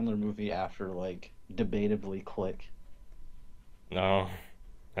Adam Sandler movie after like debatably Click. no,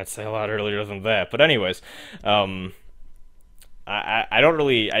 I'd say a lot earlier than that. But anyways, um, I don't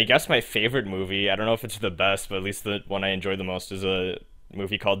really. I guess my favorite movie. I don't know if it's the best, but at least the one I enjoy the most is a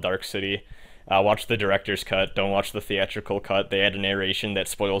movie called Dark City. Watch the director's cut. Don't watch the theatrical cut. They add a narration that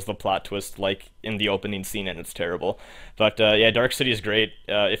spoils the plot twist, like in the opening scene, and it's terrible. But yeah, Dark City is great.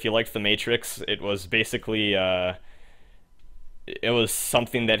 If you liked The Matrix, it was basically it was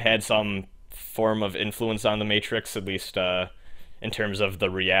something that had some form of influence on The Matrix, at least in terms of the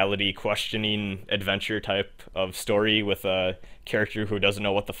reality questioning adventure type of story with a character who doesn't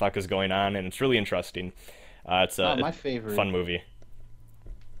know what the fuck is going on, and it's really interesting. It's Uh, a my favorite fun movie.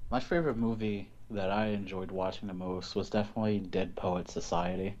 my favorite movie that I enjoyed watching the most was definitely Dead Poet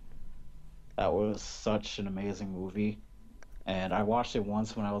Society. That was such an amazing movie, and I watched it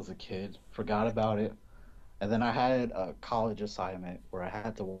once when I was a kid, forgot about it, and then I had a college assignment where I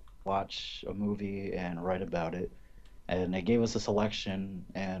had to watch a movie and write about it. And they gave us a selection,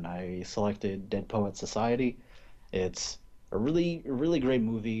 and I selected Dead Poet Society. It's a really great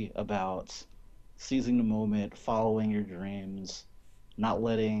movie about seizing the moment, following your dreams, not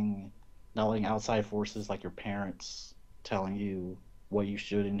letting outside forces like your parents telling you what you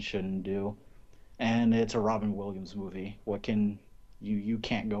should and shouldn't do. And it's a Robin Williams movie. What can you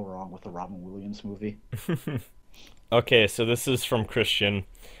can't go wrong with a Robin Williams movie. Okay, so this is from Christian.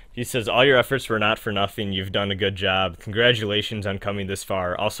 He says, All your efforts were not for nothing. You've done a good job. Congratulations on coming this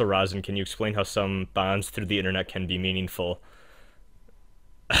far. Also, Rosin, can you explain how some bonds through the internet can be meaningful?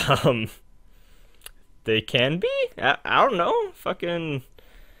 Um, they can be? I don't know. Fucking.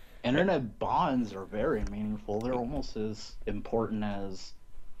 Internet bonds are very meaningful. They're almost as important as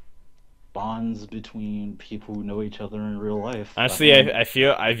bonds between people who know each other in real life. Honestly, I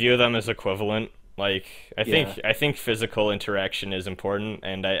view them as equivalent. Like, Yeah, I think physical interaction is important,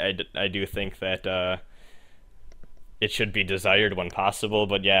 and I do think that it should be desired when possible.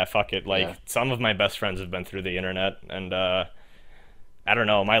 But yeah, fuck it. Like, yeah, some of my best friends have been through the internet, and I don't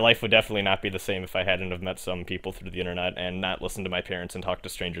know. My life would definitely not be the same if I hadn't have met some people through the internet and not listened to my parents and talked to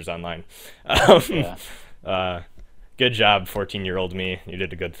strangers online. Um, yeah. uh, good job, 14-year-old me. You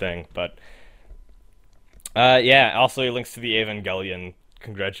did a good thing. But yeah, also he links to the Evangelion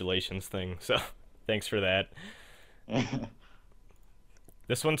congratulations thing. So thanks for that.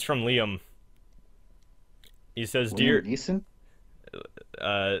 This one's from Liam. He says, Liam "Dear, Neeson?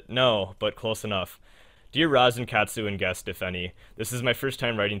 no, but close enough. Dear Roz and Katsu and guest, if any, this is my first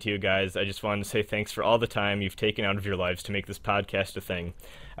time writing to you guys. I just wanted to say thanks for all the time you've taken out of your lives to make this podcast a thing.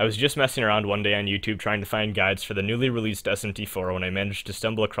 I was just messing around one day on YouTube trying to find guides for the newly released SMT4 when I managed to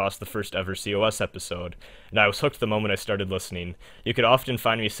stumble across the first ever COS episode, and I was hooked the moment I started listening. You could often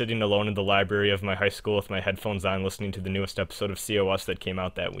find me sitting alone in the library of my high school with my headphones on listening to the newest episode of COS that came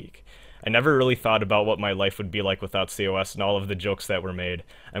out that week. I never really thought about what my life would be like without COS and all of the jokes that were made.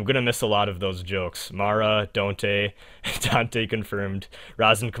 I'm gonna miss a lot of those jokes. Mara, Dante, Dante confirmed.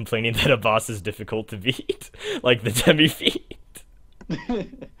 Razin complaining that a boss is difficult to beat, like the Demi feat.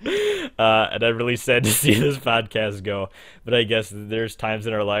 And I'm really sad to see this podcast go, but I guess there's times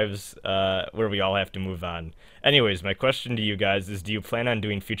in our lives where we all have to move on. Anyways, my question to you guys is, do you plan on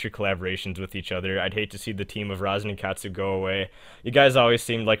doing future collaborations with each other? I'd hate to see the team of Razin and Katsu go away. You guys always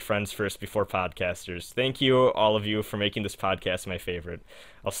seemed like friends first before podcasters. Thank you, all of you, for making this podcast my favorite.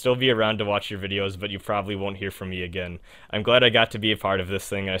 I'll still be around to watch your videos, but you probably won't hear from me again. I'm glad I got to be a part of this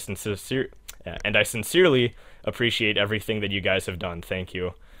thing, and I sincerely appreciate everything that you guys have done. Thank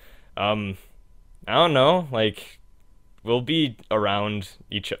you. I don't know, like, we'll be around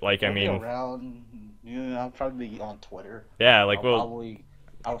like, I I'll be mean, around. Yeah, I'll probably be on Twitter. yeah, like,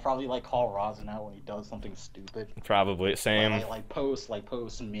 I'll probably like call Rosin out when he does something stupid. probably, same. Like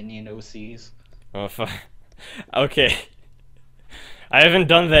post minion OCs. Oh, okay. I haven't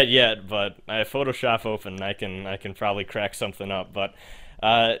done that yet, but I have Photoshop open. I can probably crack something up, but,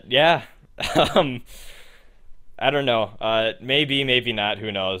 yeah. um, I don't know. Maybe, maybe not.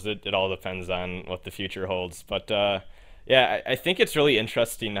 Who knows? It all depends on what the future holds. But yeah, I think it's really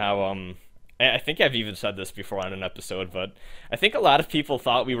interesting how I think I've even said this before on an episode, but I think a lot of people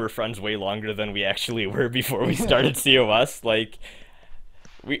thought we were friends way longer than we actually were before we started COS. Like,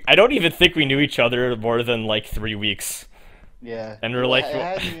 I don't even think we knew each other more than like 3 weeks. Yeah. And we're like, it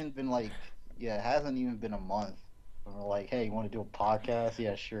hasn't even been it hasn't even been a month. And we're like, hey, you want to do a podcast?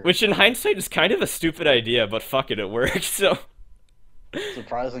 Yeah, sure. which in hindsight is kind of a stupid idea, but fuck it, it worked. So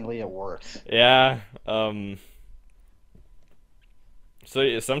Surprisingly, it works. yeah. So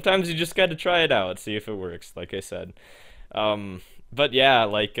yeah, sometimes you just got to try it out, see if it works, like I said. But yeah,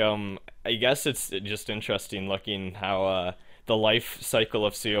 like I guess it's just interesting looking how the life cycle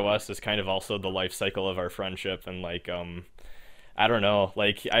of COS is kind of also the life cycle of our friendship, and like I don't know,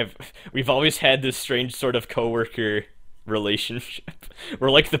 like we've always had this strange sort of coworker relationship.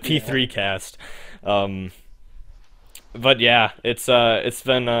 We're like the Yeah. P3 cast. But yeah, it's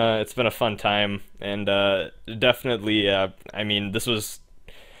been a fun time, and definitely I mean, this was,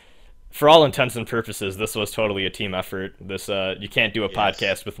 for all intents and purposes, this was totally a team effort. This you can't do a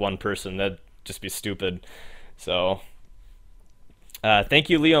Yes. podcast with one person. That'd just be stupid. So thank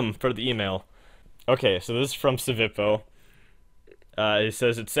you, Liam, for the email. Okay, so this is from Savippo. He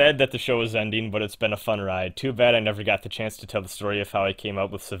says, it's sad that the show is ending, but it's been a fun ride. Too bad I never got the chance to tell the story of how I came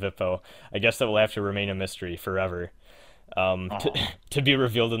up with Savippo. I guess that will have to remain a mystery forever. To, Aw. to be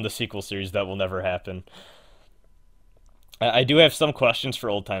revealed in the sequel series that will never happen. I do have some questions for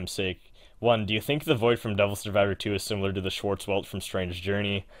old time's sake. One, do you think the Void from Devil Survivor 2 is similar to the Schwarzwald from Strange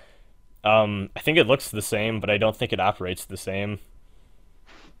Journey? I think it looks the same, but I don't think it operates the same.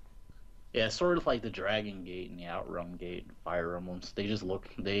 Yeah, it's sort of like the Dragon Gate and the Outrun Gate, Fire Emblems. They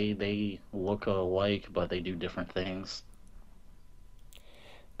look alike, but they do different things.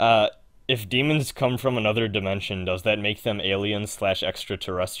 Uh, if demons come from another dimension, does that make them aliens slash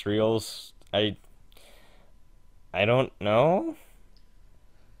extraterrestrials? I don't know.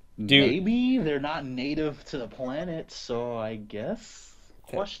 Do Maybe they're not native to the planet, so I guess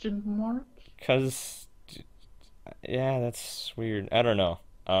question mark. Cause yeah, that's weird. I don't know.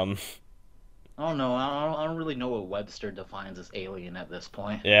 I don't know. I don't really know what Webster defines as alien at this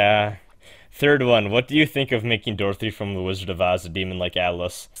point. Yeah. Third one, what do you think of making Dorothy from The Wizard of Oz a demon like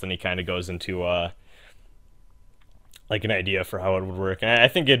Atlas? Then he kind of goes into like an idea for how it would work. And I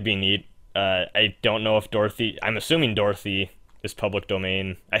think it'd be neat. I don't know if Dorothy. I'm assuming Dorothy is public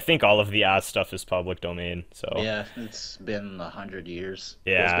domain. I think all of the Oz stuff is public domain. So Yeah, it's been 100 years.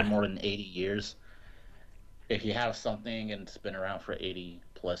 Well, it's yeah, been more than 80 years. If you have something and it's been around for 80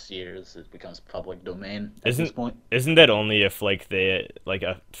 plus years, it becomes public domain at this isn't point. isn't that only if like they like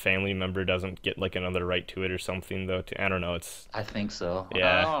a family member doesn't get like another right to it or something though? I don't know. I think so. I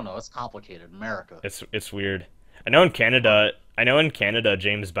Yeah, don't know. It's complicated. America. it's weird. I know in Canada,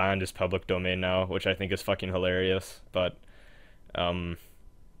 James Bond is public domain now, which I think is fucking hilarious. But um,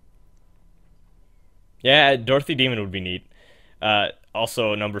 yeah, Dorothy Demon would be neat.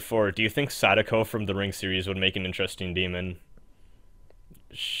 Also, number four, do you think Sadako from the Ring series would make an interesting demon?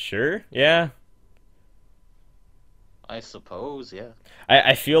 Sure, yeah. I suppose, yeah.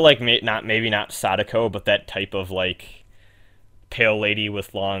 I feel like maybe not Sadako, but that type of like pale lady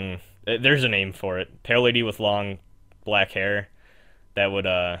with long. There's a name for it. Pale lady with long black hair. That would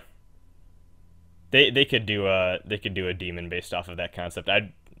they could do a demon based off of that concept.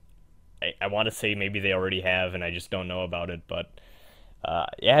 I want to say maybe they already have, and I just don't know about it. But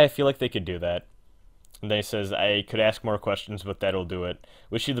yeah, I feel like they could do that. And then he says, I could ask more questions, but that'll do it.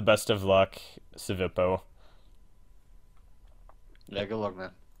 Wish you the best of luck, Savippo. Yeah, good luck,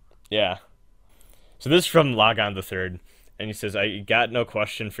 man. Yeah. So this is from Logon the Third, and he says, I got no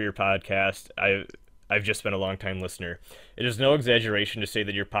question for your podcast. I've just been a long-time listener. It is no exaggeration to say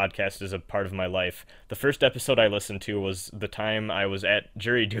that your podcast is a part of my life. The first episode I listened to was the time I was at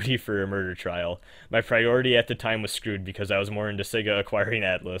jury duty for a murder trial. My priority at the time was screwed because I was more into Sega acquiring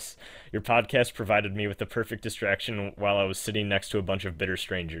Atlas. Your podcast provided me with the perfect distraction while I was sitting next to a bunch of bitter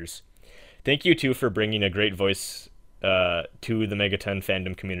strangers. Thank you, too, for bringing a great voice to the Megaton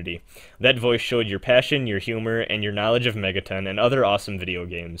fandom community. That voice showed your passion, your humor, and your knowledge of Megaton and other awesome video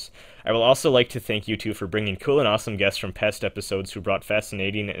games. I will also like to thank you two for bringing cool and awesome guests from past episodes who brought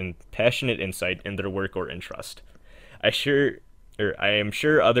fascinating and passionate insight in their work or interest. I am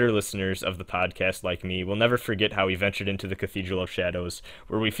sure other listeners of the podcast like me will never forget how we ventured into the Cathedral of Shadows,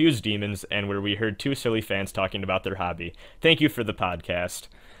 where we fused demons and where we heard two silly fans talking about their hobby. Thank you for the podcast.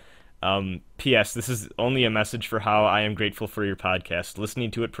 P.S. This is only a message for how I am grateful for your podcast.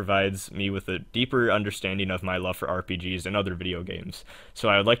 Listening to it provides me with a deeper understanding of my love for RPGs and other video games. So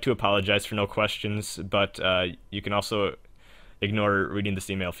I would like to apologize for no questions, but you can also ignore reading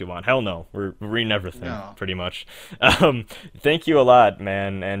this email if you want. Hell no. We're reading everything, pretty much. Thank you a lot,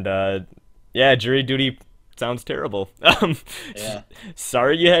 man. And yeah, jury duty sounds terrible. Yeah.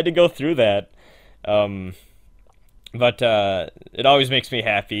 Sorry you had to go through that. But it always makes me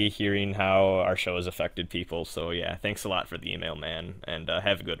happy hearing how our show has affected people. So yeah, thanks a lot for the email, man, and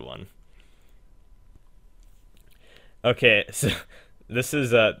have a good one. Okay, so this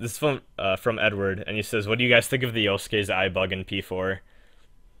is from Edward, and he says, "What do you guys think of the Yosuke's eye bug in P4?"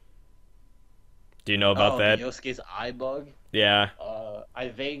 Do you know about that? The Yosuke's eye bug? Yeah. I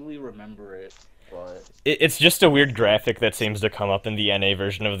vaguely remember it. But it's just a weird graphic that seems to come up in the NA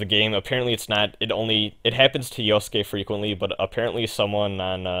version of the game. Apparently it's not, it happens to Yosuke frequently, but apparently someone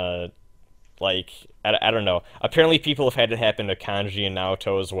on, I don't know. Apparently people have had it happen to Kanji and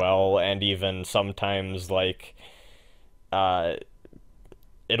Naoto as well, and even sometimes, you'll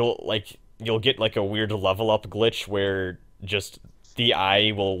get, a weird level up glitch where just the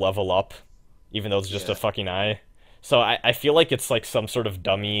eye will level up, even though it's just a fucking eye. So I feel like it's, some sort of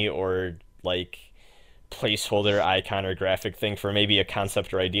dummy or placeholder icon or graphic thing for maybe a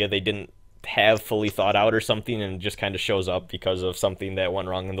concept or idea they didn't have fully thought out or something, and it just kind of shows up because of something that went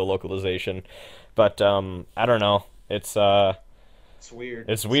wrong in the localization. But I don't know. It's weird.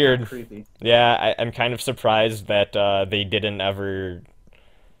 It's weird. Kind of creepy. Yeah, I'm kind of surprised that they didn't ever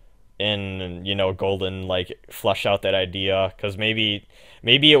in Golden flush out that idea, because maybe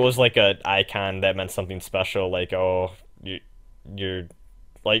it was a icon that meant something special, you're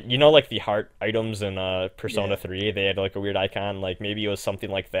the heart items in Persona 3, they had a weird icon, maybe it was something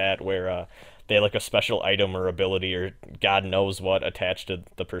like that where they had a special item or ability or God knows what attached to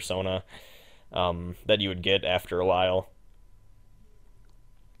the persona that you would get after a while.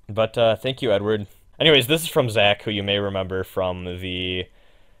 But thank you, Edward. Anyways, this is from Zach, who you may remember from the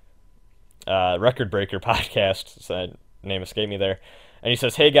Record Breaker podcast. So name escaped me there. And he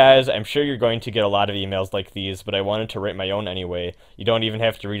says, "Hey guys, I'm sure you're going to get a lot of emails like these, but I wanted to write my own anyway. You don't even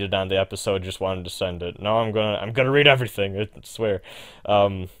have to read it on the episode, just wanted to send it. No, I'm gonna read everything, I swear.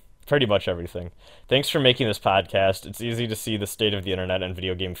 Pretty much everything. Thanks for making this podcast. It's easy to see the state of the internet and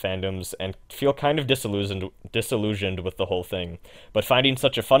video game fandoms and feel kind of disillusioned with the whole thing. But finding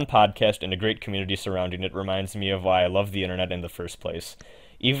such a fun podcast and a great community surrounding it reminds me of why I love the internet in the first place.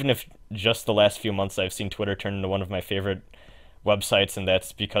 Even if just the last few months I've seen Twitter turn into one of my favorite websites, and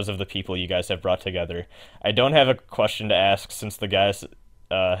that's because of the people you guys have brought together. I don't have a question to ask since the guys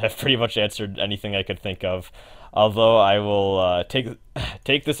have pretty much answered anything I could think of, although I will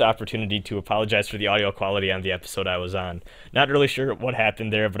take this opportunity to apologize for the audio quality on the episode I was on. Not really sure what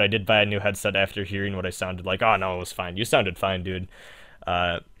happened there, but I did buy a new headset after hearing what I sounded like. Oh no, it was fine. You sounded fine, dude.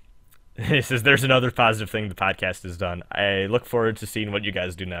 He says, "There's another positive thing the podcast has done. I look forward to seeing what you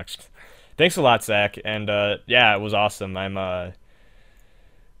guys do next." Thanks a lot, Zach, and yeah, it was awesome. I'm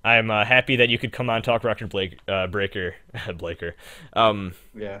happy that you could come on Talk Record Breaker. Blaker.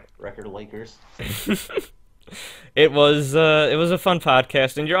 Yeah, Record Lakers. It was a fun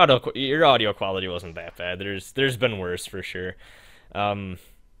podcast, and your audio quality wasn't that bad. There's been worse for sure. But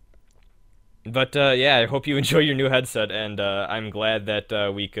yeah, I hope you enjoy your new headset, and I'm glad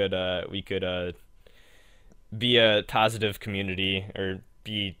that we could be a positive community, or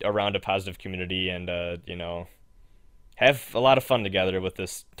be around a positive community, and have a lot of fun together with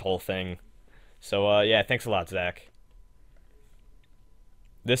this whole thing. So yeah, thanks a lot, Zach.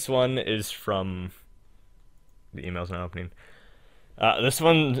 This one is from the email's not opening. This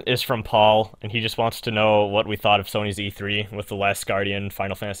one is from Paul, and he just wants to know what we thought of Sony's E3 with The Last Guardian,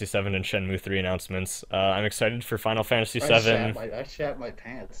 Final Fantasy VII, and Shenmue 3 announcements. I'm excited for Final Fantasy VII. I shat my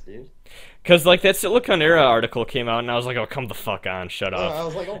pants, dude. Because, like, that Silicon Era article came out, and I was like, oh, come the fuck on, shut up. I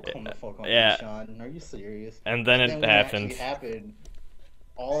was like, oh, come the fuck on, Yeah. Sean. Are you serious? And then when it it happened. actually happened,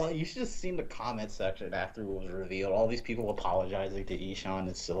 you should have seen the comment section after it was revealed. All these people apologizing to Ishan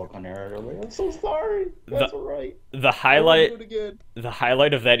and Silicon Era. They're like, I'm so sorry. That's alright. The highlight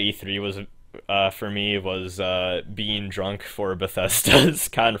of that E3 was, for me, was being drunk for Bethesda's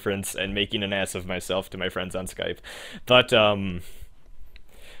conference and making an ass of myself to my friends on Skype. But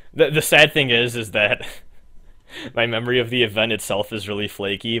the sad thing is that my memory of the event itself is really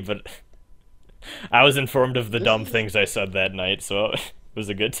flaky. But I was informed of the dumb things I said that night, so it was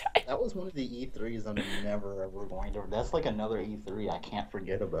a good time. That was one of the E3s I'm never ever going to. That's like another E3 I can't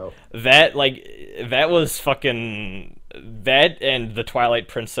forget about. That was fucking... That and the Twilight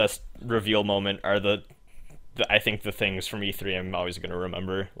Princess reveal moment are I think the things from E3 I'm always going to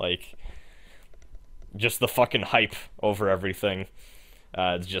remember. Like, just the fucking hype over everything.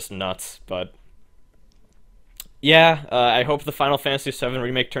 It's just nuts, but... Yeah, I hope the Final Fantasy VII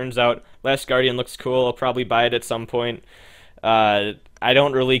Remake turns out. Last Guardian looks cool. I'll probably buy it at some point. I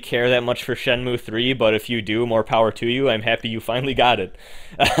don't really care that much for Shenmue 3, but if you do, more power to you. I'm happy you finally got it.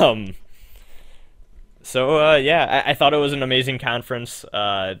 Yeah, I thought it was an amazing conference.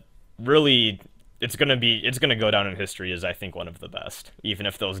 Really, it's gonna go down in history as, I think, one of the best. Even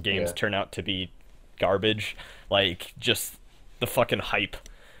if those games turn out to be garbage, like, just the fucking hype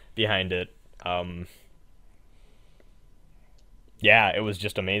behind it. Yeah, it was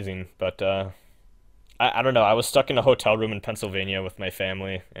just amazing, but I don't know. I was stuck in a hotel room in Pennsylvania with my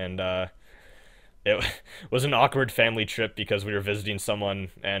family, and it was an awkward family trip because we were visiting someone,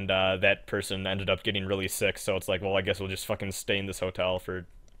 and that person ended up getting really sick. So it's like, well, I guess we'll just fucking stay in this hotel for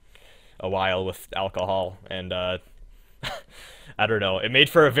a while with alcohol, and I don't know. It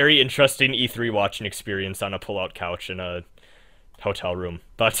made for a very interesting E3 watching experience on a pull-out couch in a hotel room.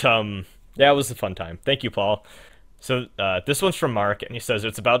 But yeah, it was a fun time. Thank you, Paul. So this one's from Mark, and he says,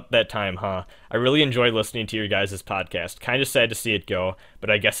 it's about that time, huh? I really enjoy listening to your guys' podcast. Kind of sad to see it go, but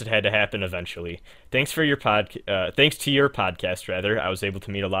I guess it had to happen eventually. Thanks to your podcast, rather, I was able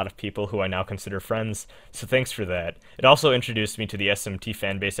to meet a lot of people who I now consider friends, so thanks for that. It also introduced me to the SMT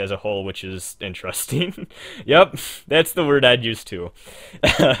fanbase as a whole, which is interesting. Yep, that's the word I'd use too.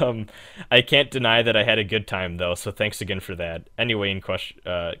 I can't deny that I had a good time, though, so thanks again for that. Anyway, in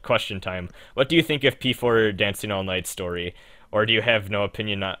question time, what do you think of P4 Dancing All Night story? Or do you have no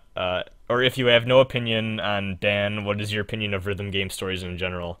opinion on, or if you have no opinion on Dan, what is your opinion of rhythm game stories in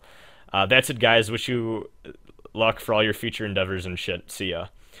general? That's it, guys. Wish you luck for all your future endeavors and shit. See ya.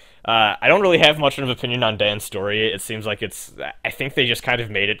 I don't really have much of an opinion on Dan's story. It seems like I think they just kind of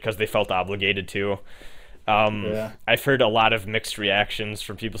made it because they felt obligated to. I've heard a lot of mixed reactions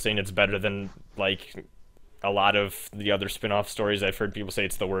from people saying it's better than, like, a lot of the other spin-off stories. I've heard people say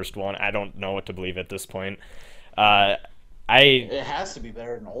it's the worst one. I don't know what to believe at this point. It has to be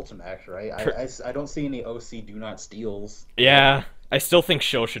better than Ultimax, right? I don't see any OC Do Not Steals. Yeah, I still think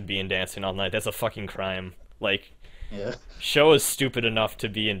Sho should be in Dancing All Night. That's a fucking crime. Like, yeah. Sho is stupid enough to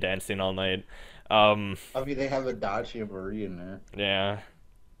be in Dancing All Night. I mean, they have a Dachi Marie in there. Yeah.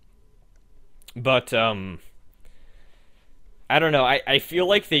 But, I don't know. I feel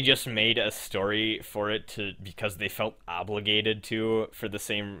like they just made a story for it because they felt obligated to, for the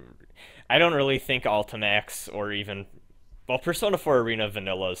same... I don't really think Ultimax or even... Well, Persona 4 Arena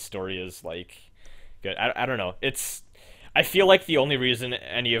Vanilla's story is, like, good. I don't know. I feel like the only reason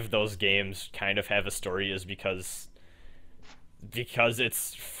any of those games kind of have a story is because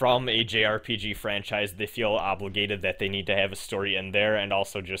it's from a JRPG franchise. They feel obligated that they need to have a story in there, and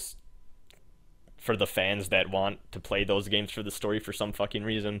also just for the fans that want to play those games for the story for some fucking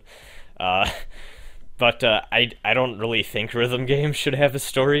reason. But I don't really think rhythm games should have a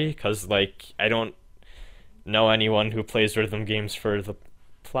story, because, like, I don't know anyone who plays rhythm games for the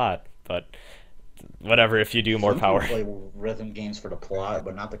plot, but whatever, if you do, more power. Some people play rhythm games for the plot,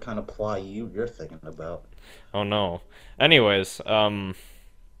 but not the kind of plot you're thinking about. Oh no. Anyways,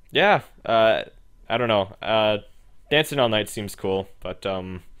 yeah, I don't know. Dancing All Night seems cool, but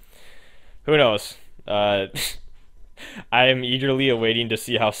who knows? I am eagerly awaiting to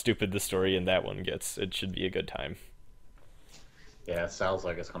see how stupid the story in that one gets. It should be a good time. Yeah, it sounds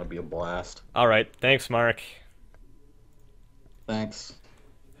like it's going to be a blast. Alright, thanks, Mark. Thanks.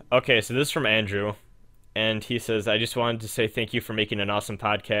 Okay, so this is from Andrew, and he says, I just wanted to say thank you for making an awesome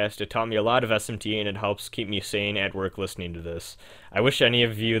podcast. It taught me a lot of SMT, and it helps keep me sane at work listening to this. I wish any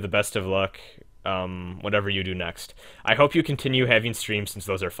of you the best of luck whatever you do next. I hope you continue having streams since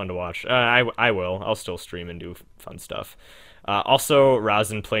those are fun to watch. I will. I'll still stream and do fun stuff. Also,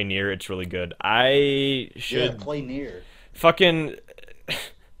 Rosin, play Nier. It's really good. I Yeah, should play Nier. fucking.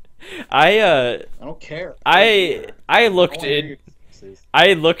 I I don't care. I I I looked want to hear in. your excuses.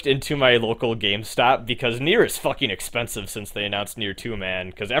 I looked into my local GameStop because Nier is fucking expensive since they announced Nier 2, man.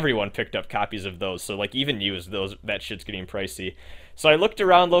 Because everyone picked up copies of those, so like even used those, that shit's getting pricey. So I looked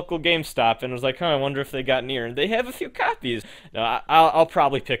around local GameStop and was like, huh, I wonder if they got Nier, and they have a few copies. No, I'll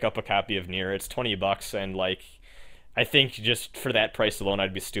probably pick up a copy of Nier. It's $20, and like I think just for that price alone,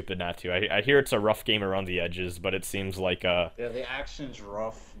 I'd be stupid not to. I hear it's a rough game around the edges, but it seems like Yeah, the action's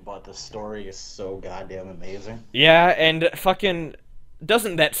rough, but the story is so goddamn amazing. yeah, and fucking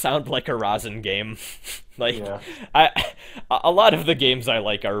doesn't that sound like a Rosin game? Like, Yeah. I a lot of the games I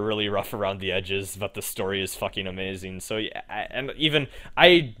like are really rough around the edges, but the story is fucking amazing. So yeah, and even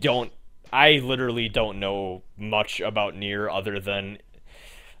I literally don't know much about Nier other than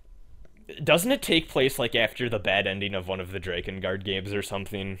doesn't it take place like after the bad ending of one of the Drakengard games or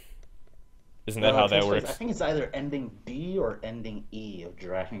something? Isn't that how It that takes place- I works? think it's either ending D or ending E of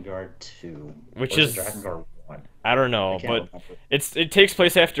Drakengard 2. Which or is Drakengard 1. I don't I know, can't but remember. it takes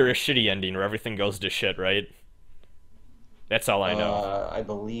place after a shitty ending where everything goes to shit, right? That's all I know. I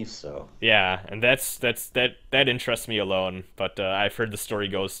believe so. Yeah, and that interests me alone. But I've heard the story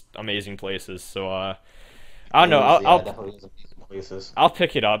goes amazing places, so I don't know. Yeah, definitely is amazing places. I'll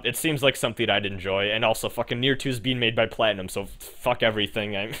pick it up. It seems like something I'd enjoy, and also fucking Nier 2 is being made by Platinum, so fuck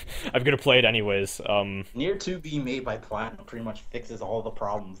everything. I'm gonna play it anyways. Nier 2 being made by Platinum pretty much fixes all the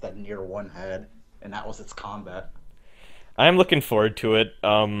problems that Nier 1 had, and that was its combat. I'm looking forward to it.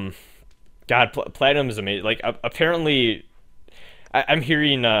 God, Platinum is amazing. Like apparently. I'm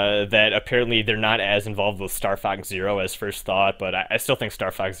hearing that apparently they're not as involved with Star Fox Zero as first thought, but I still think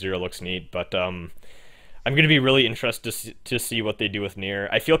Star Fox Zero looks neat. But I'm gonna be really interested to see what they do with Nier.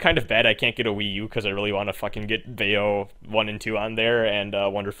 I feel kind of bad I can't get a Wii U because I really want to fucking get Bayo 1 and 2 on there and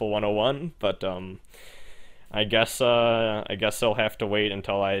Wonderful 101. But I guess I'll have to wait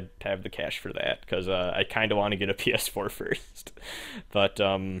until I have the cash for that because I kind of want to get a PS4 first. But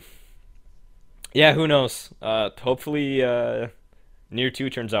yeah, who knows? Hopefully. Nier 2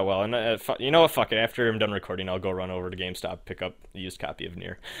 turns out well, and you know what? Fuck it. After I'm done recording, I'll go run over to GameStop, pick up a used copy of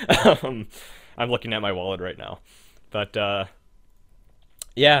Nier. um, I'm looking at my wallet right now, but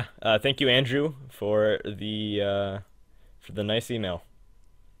yeah. Thank you, Andrew, for the nice email.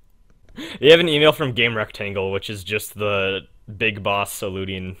 You have an email from Game Rectangle, which is just the big boss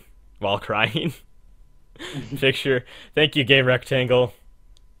saluting while crying. Picture. Thank you, Game Rectangle.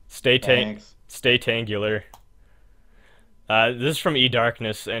 Thanks. Stay tangular. This is from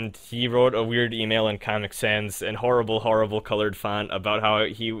eDarkness, and he wrote a weird email in Comic Sans in horrible, horrible colored font about how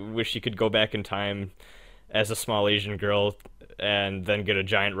he wished he could go back in time as a small Asian girl and then get a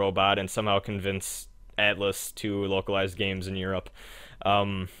giant robot and somehow convince Atlas to localize games in Europe.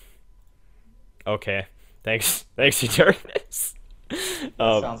 Um, okay. Thanks, eDarkness.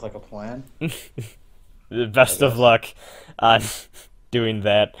 That sounds like a plan. Best of guess. luck on doing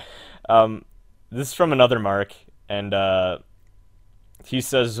that. This is from another Mark, and he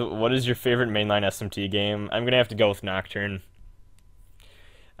says, "What is your favorite mainline SMT game?" I'm gonna have to go with Nocturne.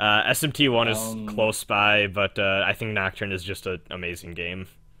 SMT1 is close by, but I think Nocturne is just an amazing game.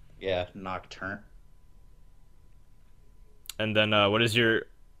 Yeah, Nocturne. And then, what is your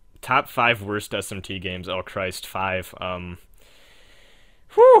top 5 worst SMT games? Oh Christ, 5.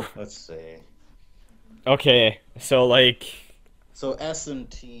 Whew. Let's see. Okay, so like, So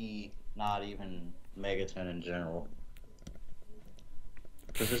SMT, not even Megaton in general.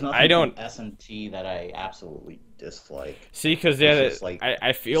 Because there's nothing I don't- from SMT that I absolutely dislike. see, because It's yeah, just, like,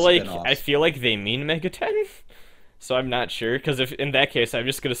 I spin-offs. feel like they mean Megaten. So I'm not sure, because if in that case, I'm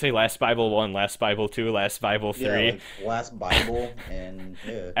just gonna say Last Bible 1, Last Bible 2, Last Bible 3. Yeah, like Last Bible and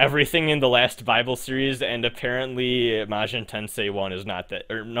yeah. Everything in the Last Bible series, and apparently Majin Tensei 1 is not that,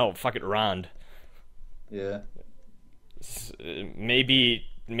 or no, fuck it, Rond. Yeah.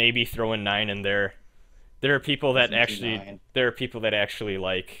 Maybe throw in 9 in there. There are people that SMT actually, 9.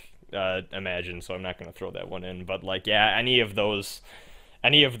 like Imagine, so I'm not gonna throw that one in. But like, yeah, any of those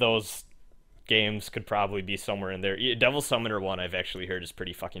games could probably be somewhere in there. Devil Summoner 1 I've actually heard is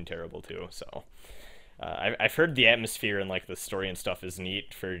pretty fucking terrible too. So I've heard the atmosphere and like the story and stuff is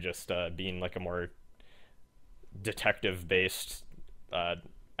neat for just being like a more detective based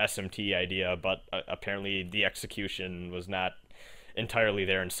SMT idea, but apparently the execution was not entirely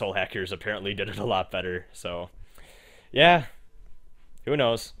there, and Soul Hackers apparently did it a lot better. So yeah, who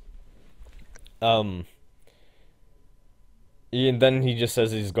knows? And then he just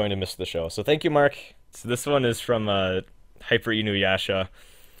says he's going to miss the show. So thank you, Mark. So this one is from Hyper Inuyasha,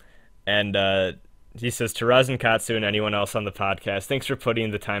 and he says to Raz and Katsu and anyone else on the podcast, thanks for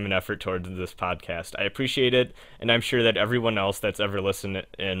putting the time and effort towards this podcast. I appreciate it, and I'm sure that everyone else that's ever listened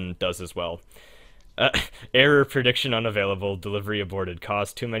in does as well. Error, prediction unavailable, delivery aborted,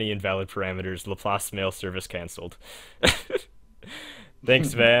 caused too many invalid parameters, Laplace mail service canceled.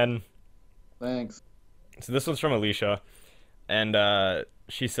 Thanks, Van. Thanks. So this one's from Alicia, and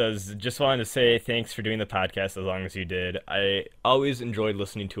she says, just wanted to say thanks for doing the podcast as long as you did. I always enjoyed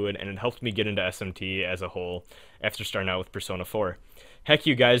listening to it, and it helped me get into SMT as a whole after starting out with Persona 4. Heck,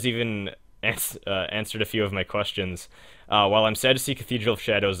 you guys even answered a few of my questions. While I'm sad to see Cathedral of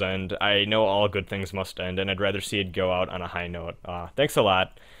Shadows end, I know all good things must end, and I'd rather see it go out on a high note. Thanks a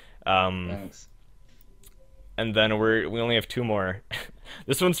lot. Thanks. And then we only have two more.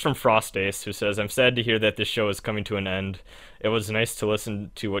 This one's from Frostace, who says, I'm sad to hear that this show is coming to an end. It was nice to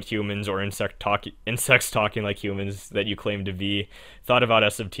listen to what humans or insects talking like humans that you claim to be thought about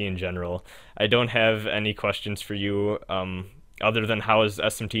SMT in general. I don't have any questions for you, other than how has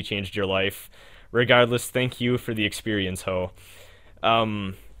SMT changed your life. Regardless, thank you for the experience, Ho.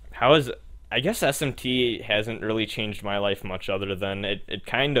 I guess SMT hasn't really changed my life much other than it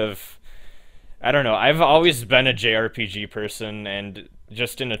kind of, I don't know. I've always been a JRPG person, and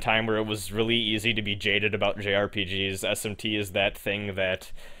just in a time where it was really easy to be jaded about JRPGs, SMT is that thing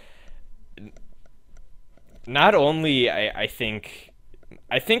that not only I think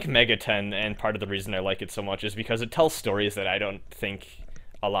Megaten, and part of the reason I like it so much is because it tells stories that I don't think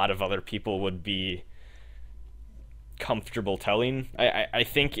a lot of other people would be comfortable telling. I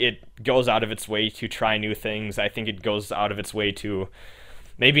think it goes out of its way to try new things. I think it goes out of its way to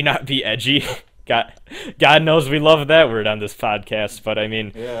maybe not be edgy. God knows we love that word on this podcast, but I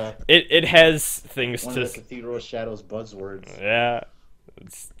mean, Yeah. it has things One to. of the Cathedral of Shadows buzzwords. Yeah,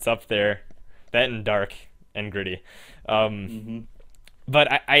 it's up there. That and dark and gritty.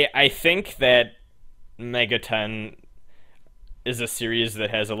 But I think that Megaten is a series that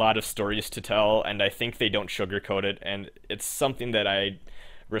has a lot of stories to tell, and I think they don't sugarcoat it, and it's something that I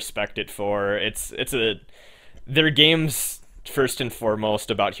respect it for. They're games first and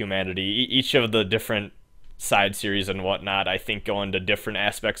foremost about humanity. Each of the different side series and whatnot, I think, go into different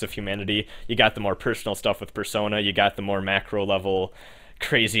aspects of humanity. You got the more personal stuff with Persona, you got the more macro level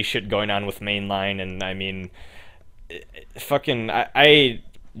crazy shit going on with Mainline, and I mean, I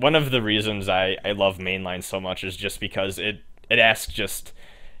one of the reasons I love Mainline so much is just because it asks just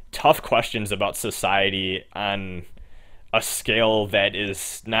tough questions about society on a scale that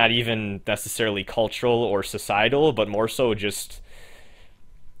is not even necessarily cultural or societal, but more so just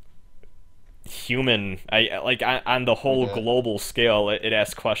human. I like on the whole global scale, it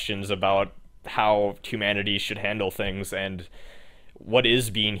asks questions about how humanity should handle things and what is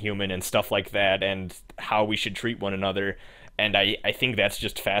being human and stuff like that, and how we should treat one another. And I think that's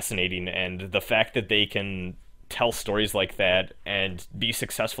just fascinating, and the fact that they can tell stories like that and be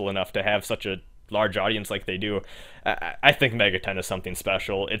successful enough to have such a large audience like they do, I think Megaten is something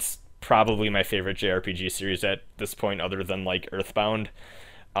special. It's probably my favorite JRPG series at this point, other than like Earthbound.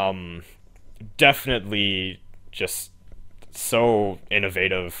 Definitely just so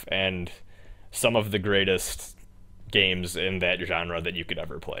innovative and some of the greatest games in that genre that you could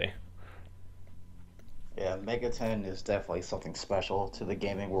ever play. Yeah, Megaten is definitely something special to the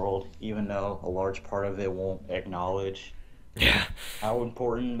gaming world, even though a large part of it won't acknowledge Yeah. how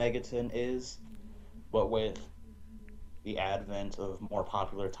important Megaten is. But with the advent of more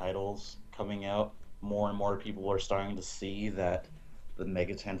popular titles coming out, more and more people are starting to see that the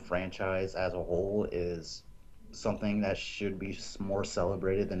Megaten franchise as a whole is something that should be more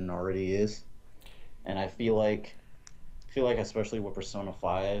celebrated than it already is. And I feel like especially with Persona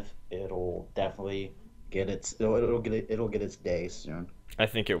 5, it'll definitely it'll get its day soon. I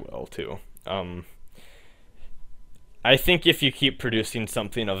think it will too. I think if you keep producing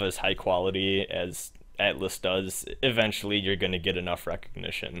something of as high quality as Atlas does, eventually you're going to get enough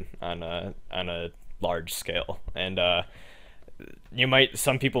recognition on a large scale. And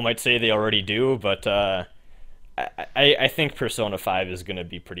some people might say they already do, but I think Persona 5 is going to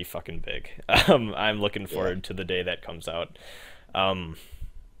be pretty fucking big. I'm looking forward to the day that comes out.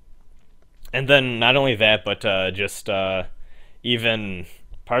 And then not only that, but just even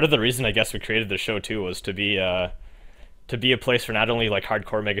part of the reason I guess we created the show too was to be a place for not only like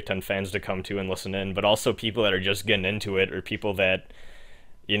hardcore Megaten fans to come to and listen in, but also people that are just getting into it, or people that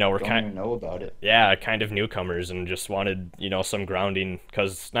were Don't even know about it. kind of newcomers and just wanted some grounding.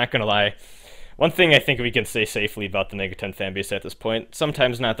 Because not gonna lie, one thing I think we can say safely about the Megaten fan base at this point,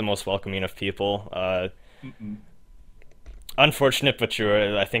 sometimes not the most welcoming of people. Unfortunate but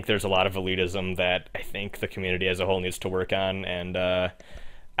true. I think there's a lot of elitism that I think the community as a whole needs to work on, and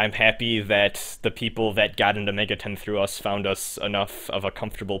I'm happy that the people that got into Megaton through us found us enough of a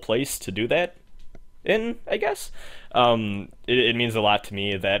comfortable place to do that in, I guess. It means a lot to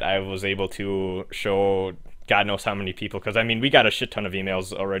me that I was able to show God knows how many people, because I mean, we got a shit ton of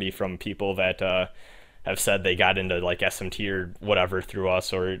emails already from people that have said they got into like SMT or whatever through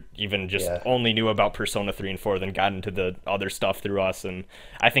us, or even just Yeah. only knew about Persona 3 and 4, then got into the other stuff through us, and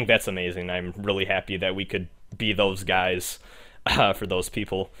I think that's amazing. I'm really happy that we could be those guys for those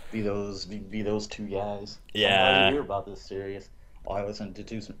people. Be those two guys. Yeah. I'm glad to hear about this series. Oh, I listened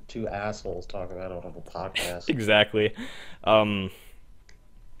to two assholes talk about it on a podcast. Exactly. Um,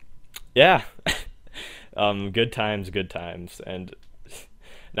 yeah. Good times, good times. And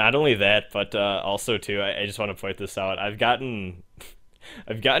not only that, but also too, I just want to point this out. I've gotten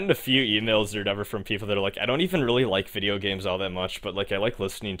a few emails or whatever from people that are like, I don't even really like video games all that much, but like I like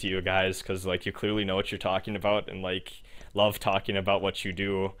listening to you guys because like you clearly know what you're talking about and like love talking about what you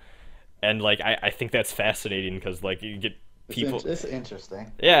do. And like I think that's fascinating because like you get people. It's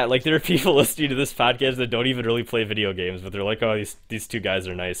interesting. Yeah, like there are people listening to this podcast that don't even really play video games, but they're like, "Oh, these two guys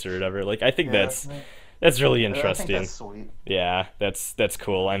are nice" or whatever. Like, I think Yeah, that's really I think interesting. that's sweet. Yeah, that's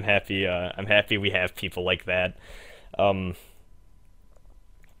cool. I'm happy. I'm happy we have people like that. Um,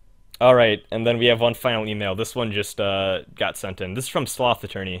 all right, and then we have one final email. This one just got sent in. This is from Sloth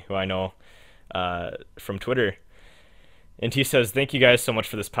Attorney, who I know from Twitter. And he says, "Thank you guys so much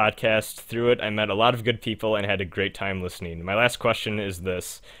for this podcast. Through it, I met a lot of good people and had a great time listening. My last question is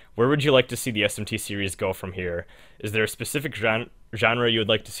this. Where would you like to see the SMT series go from here? Is there a specific genre you would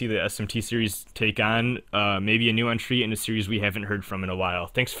like to see the SMT series take on? Maybe a new entry in a series we haven't heard from in a while.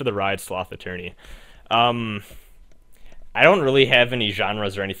 Thanks for the ride, Sloth Attorney." Um, I don't really have any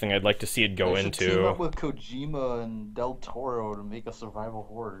genres or anything I'd like to see it go They should team into. up with Kojima and Del Toro to make a survival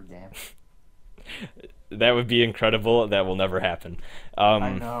horror game. That would be incredible. That will never happen.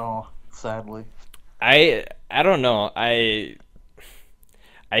 I know, sadly. I don't know. I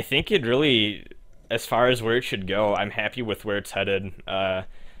think it really, as far as where it should go, I'm happy with where it's headed.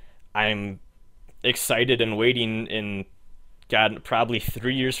 I'm excited and waiting. In God, probably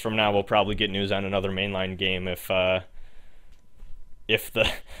 3 years from now, we'll probably get news on another mainline game if the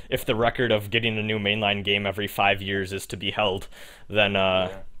if the record of getting a new mainline game every 5 years is to be held, then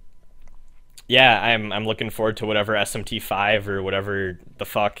Yeah. yeah, I'm looking forward to whatever SMT5 or whatever the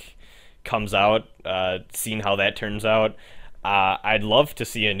fuck comes out, seeing how that turns out. I'd love to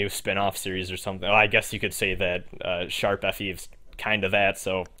see a new spin-off series or something. Well, I guess you could say that Sharp FE is kind of that,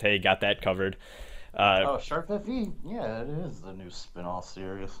 so hey, got that covered. Uh, Oh, Sharp FE? Yeah, it is the new spin-off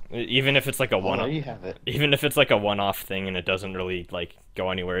series. even if it's like a Oh, there one, you have it. even if it's like a one-off thing and it doesn't really like go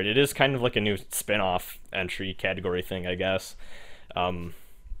anywhere, it is kind of like a new spin-off entry category thing, I guess. Um,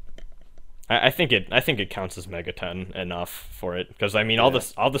 I think it counts as Megaton enough for it because I mean Yeah.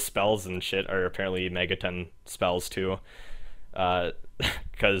 all the spells and shit are apparently Megaton spells too. Uh,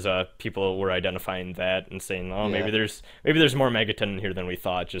 because people were identifying that and saying, oh, Yeah. maybe there's more Megaton in here than we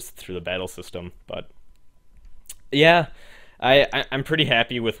thought just through the battle system. But yeah, I'm pretty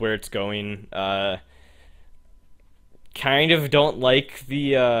happy with where it's going. Kind of don't like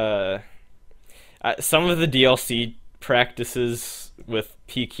the some of the DLC practices with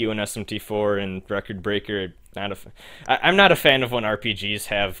PQ and SMT4 and Record Breaker. I'm not a fan of when RPGs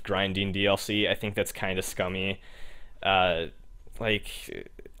have grinding DLC. I think that's kind of scummy. Uh, like,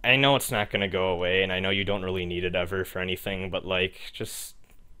 I know it's not gonna go away, and I know you don't really need it ever for anything, but like, just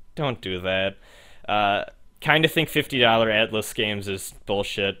don't do that. Uh, kind of think $50 Atlas games is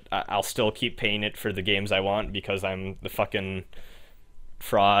bullshit. I'll still keep paying it for the games I want because I'm the fucking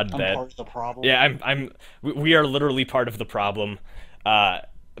fraud I'm that. part of the problem. Yeah, we are literally part of the problem.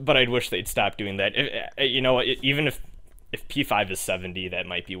 But I'd wish they'd stop doing that. You know, even if P5 is 70, that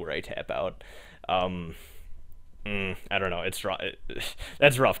might be where I tap out. Um, I don't know. It's rough.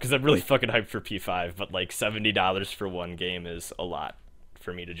 That's rough because I'm really fucking hyped for P5, but like $70 for one game is a lot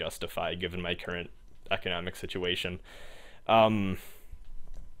for me to justify given my current economic situation. Um,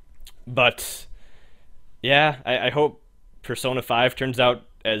 but yeah, I hope Persona 5 turns out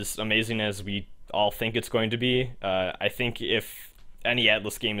as amazing as we all think it's going to be. I think if any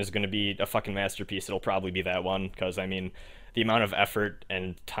Atlas game is going to be a fucking masterpiece, it'll probably be that one, because, I mean, the amount of effort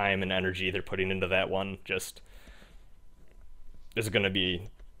and time and energy they're putting into that one just is going to be,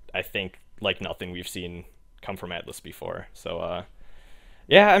 I think, like nothing we've seen come from Atlas before. So,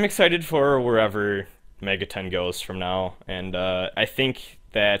 yeah, I'm excited for wherever Megaton goes from now, and I think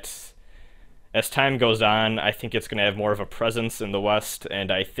that as time goes on, I think it's going to have more of a presence in the West,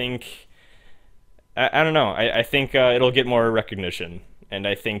 and I think I don't know. I think it'll get more recognition, and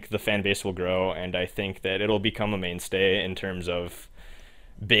I think the fan base will grow, and I think that it'll become a mainstay in terms of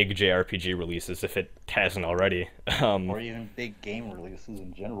big JRPG releases if it hasn't already. Or even big game releases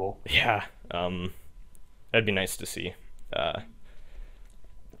in general. Yeah, that'd be nice to see. Uh,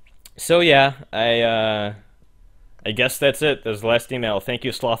 so yeah, I guess that's it. That's the last email. Thank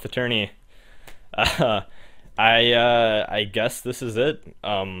you, Sloth Attorney. Uh, I guess this is it.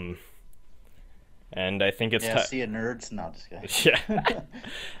 And I think it's Yeah, time. see you nerds. No, just Yeah, kidding.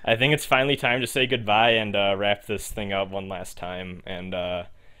 I think it's finally time to say goodbye and wrap this thing up one last time. And I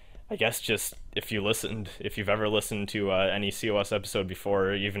guess just if you listened, if you've ever listened to any COS episode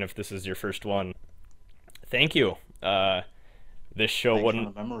before, even if this is your first one, thank you. This show Thanks for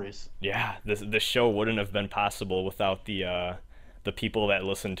wouldn't, the memories. yeah, this show wouldn't have been possible without the people that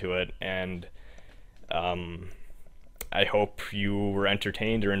listen to it, and um, I hope you were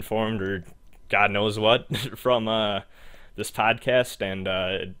entertained or informed or God knows what from this podcast, and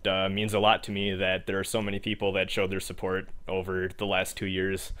it means a lot to me that there are so many people that showed their support over the last 2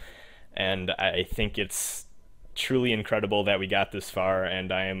 years, and I think it's truly incredible that we got this far,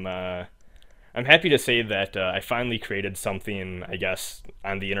 and I'm happy to say that I finally created something, I guess,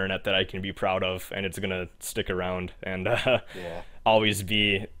 on the internet that I can be proud of, and it's gonna stick around and Yeah. always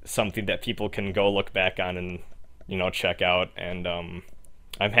be something that people can go look back on and check out. And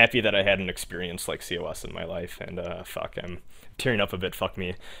I'm happy that I had an experience like COS in my life. And fuck, I'm tearing up a bit. Fuck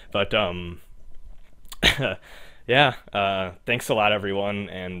me, but yeah. Thanks a lot, everyone,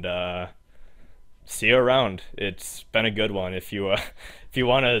 and see you around. It's been a good one. If you if you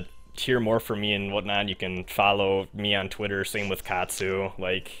want to hear more from me and whatnot, you can follow me on Twitter. Same with Katsu.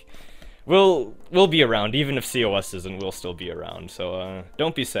 Like, we'll be around, even if COS isn't. We'll still be around. So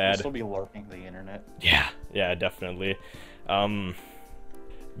don't be We'll sad. still be lurking the internet. Yeah, yeah, definitely.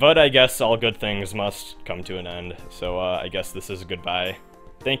 But I guess all good things must come to an end. So I guess this is goodbye.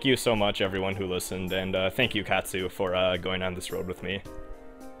 Thank you so much, everyone who listened, and thank you, Katsu, for going on this road with me.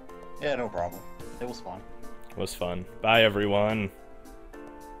 Yeah, no problem. It was fun. It was fun. Bye, everyone.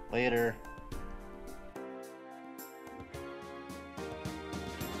 Later.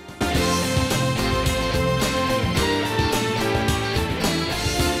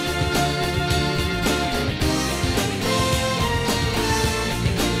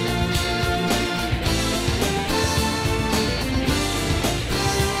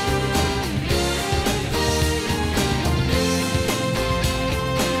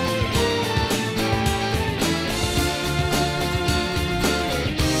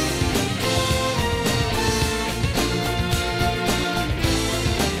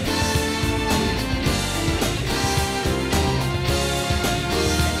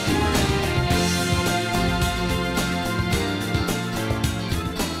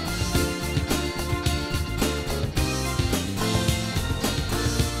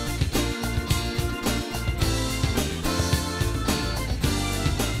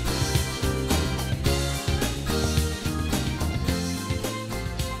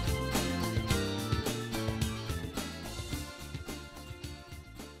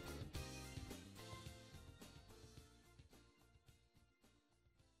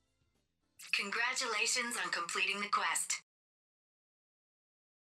 Congratulations on completing the quest.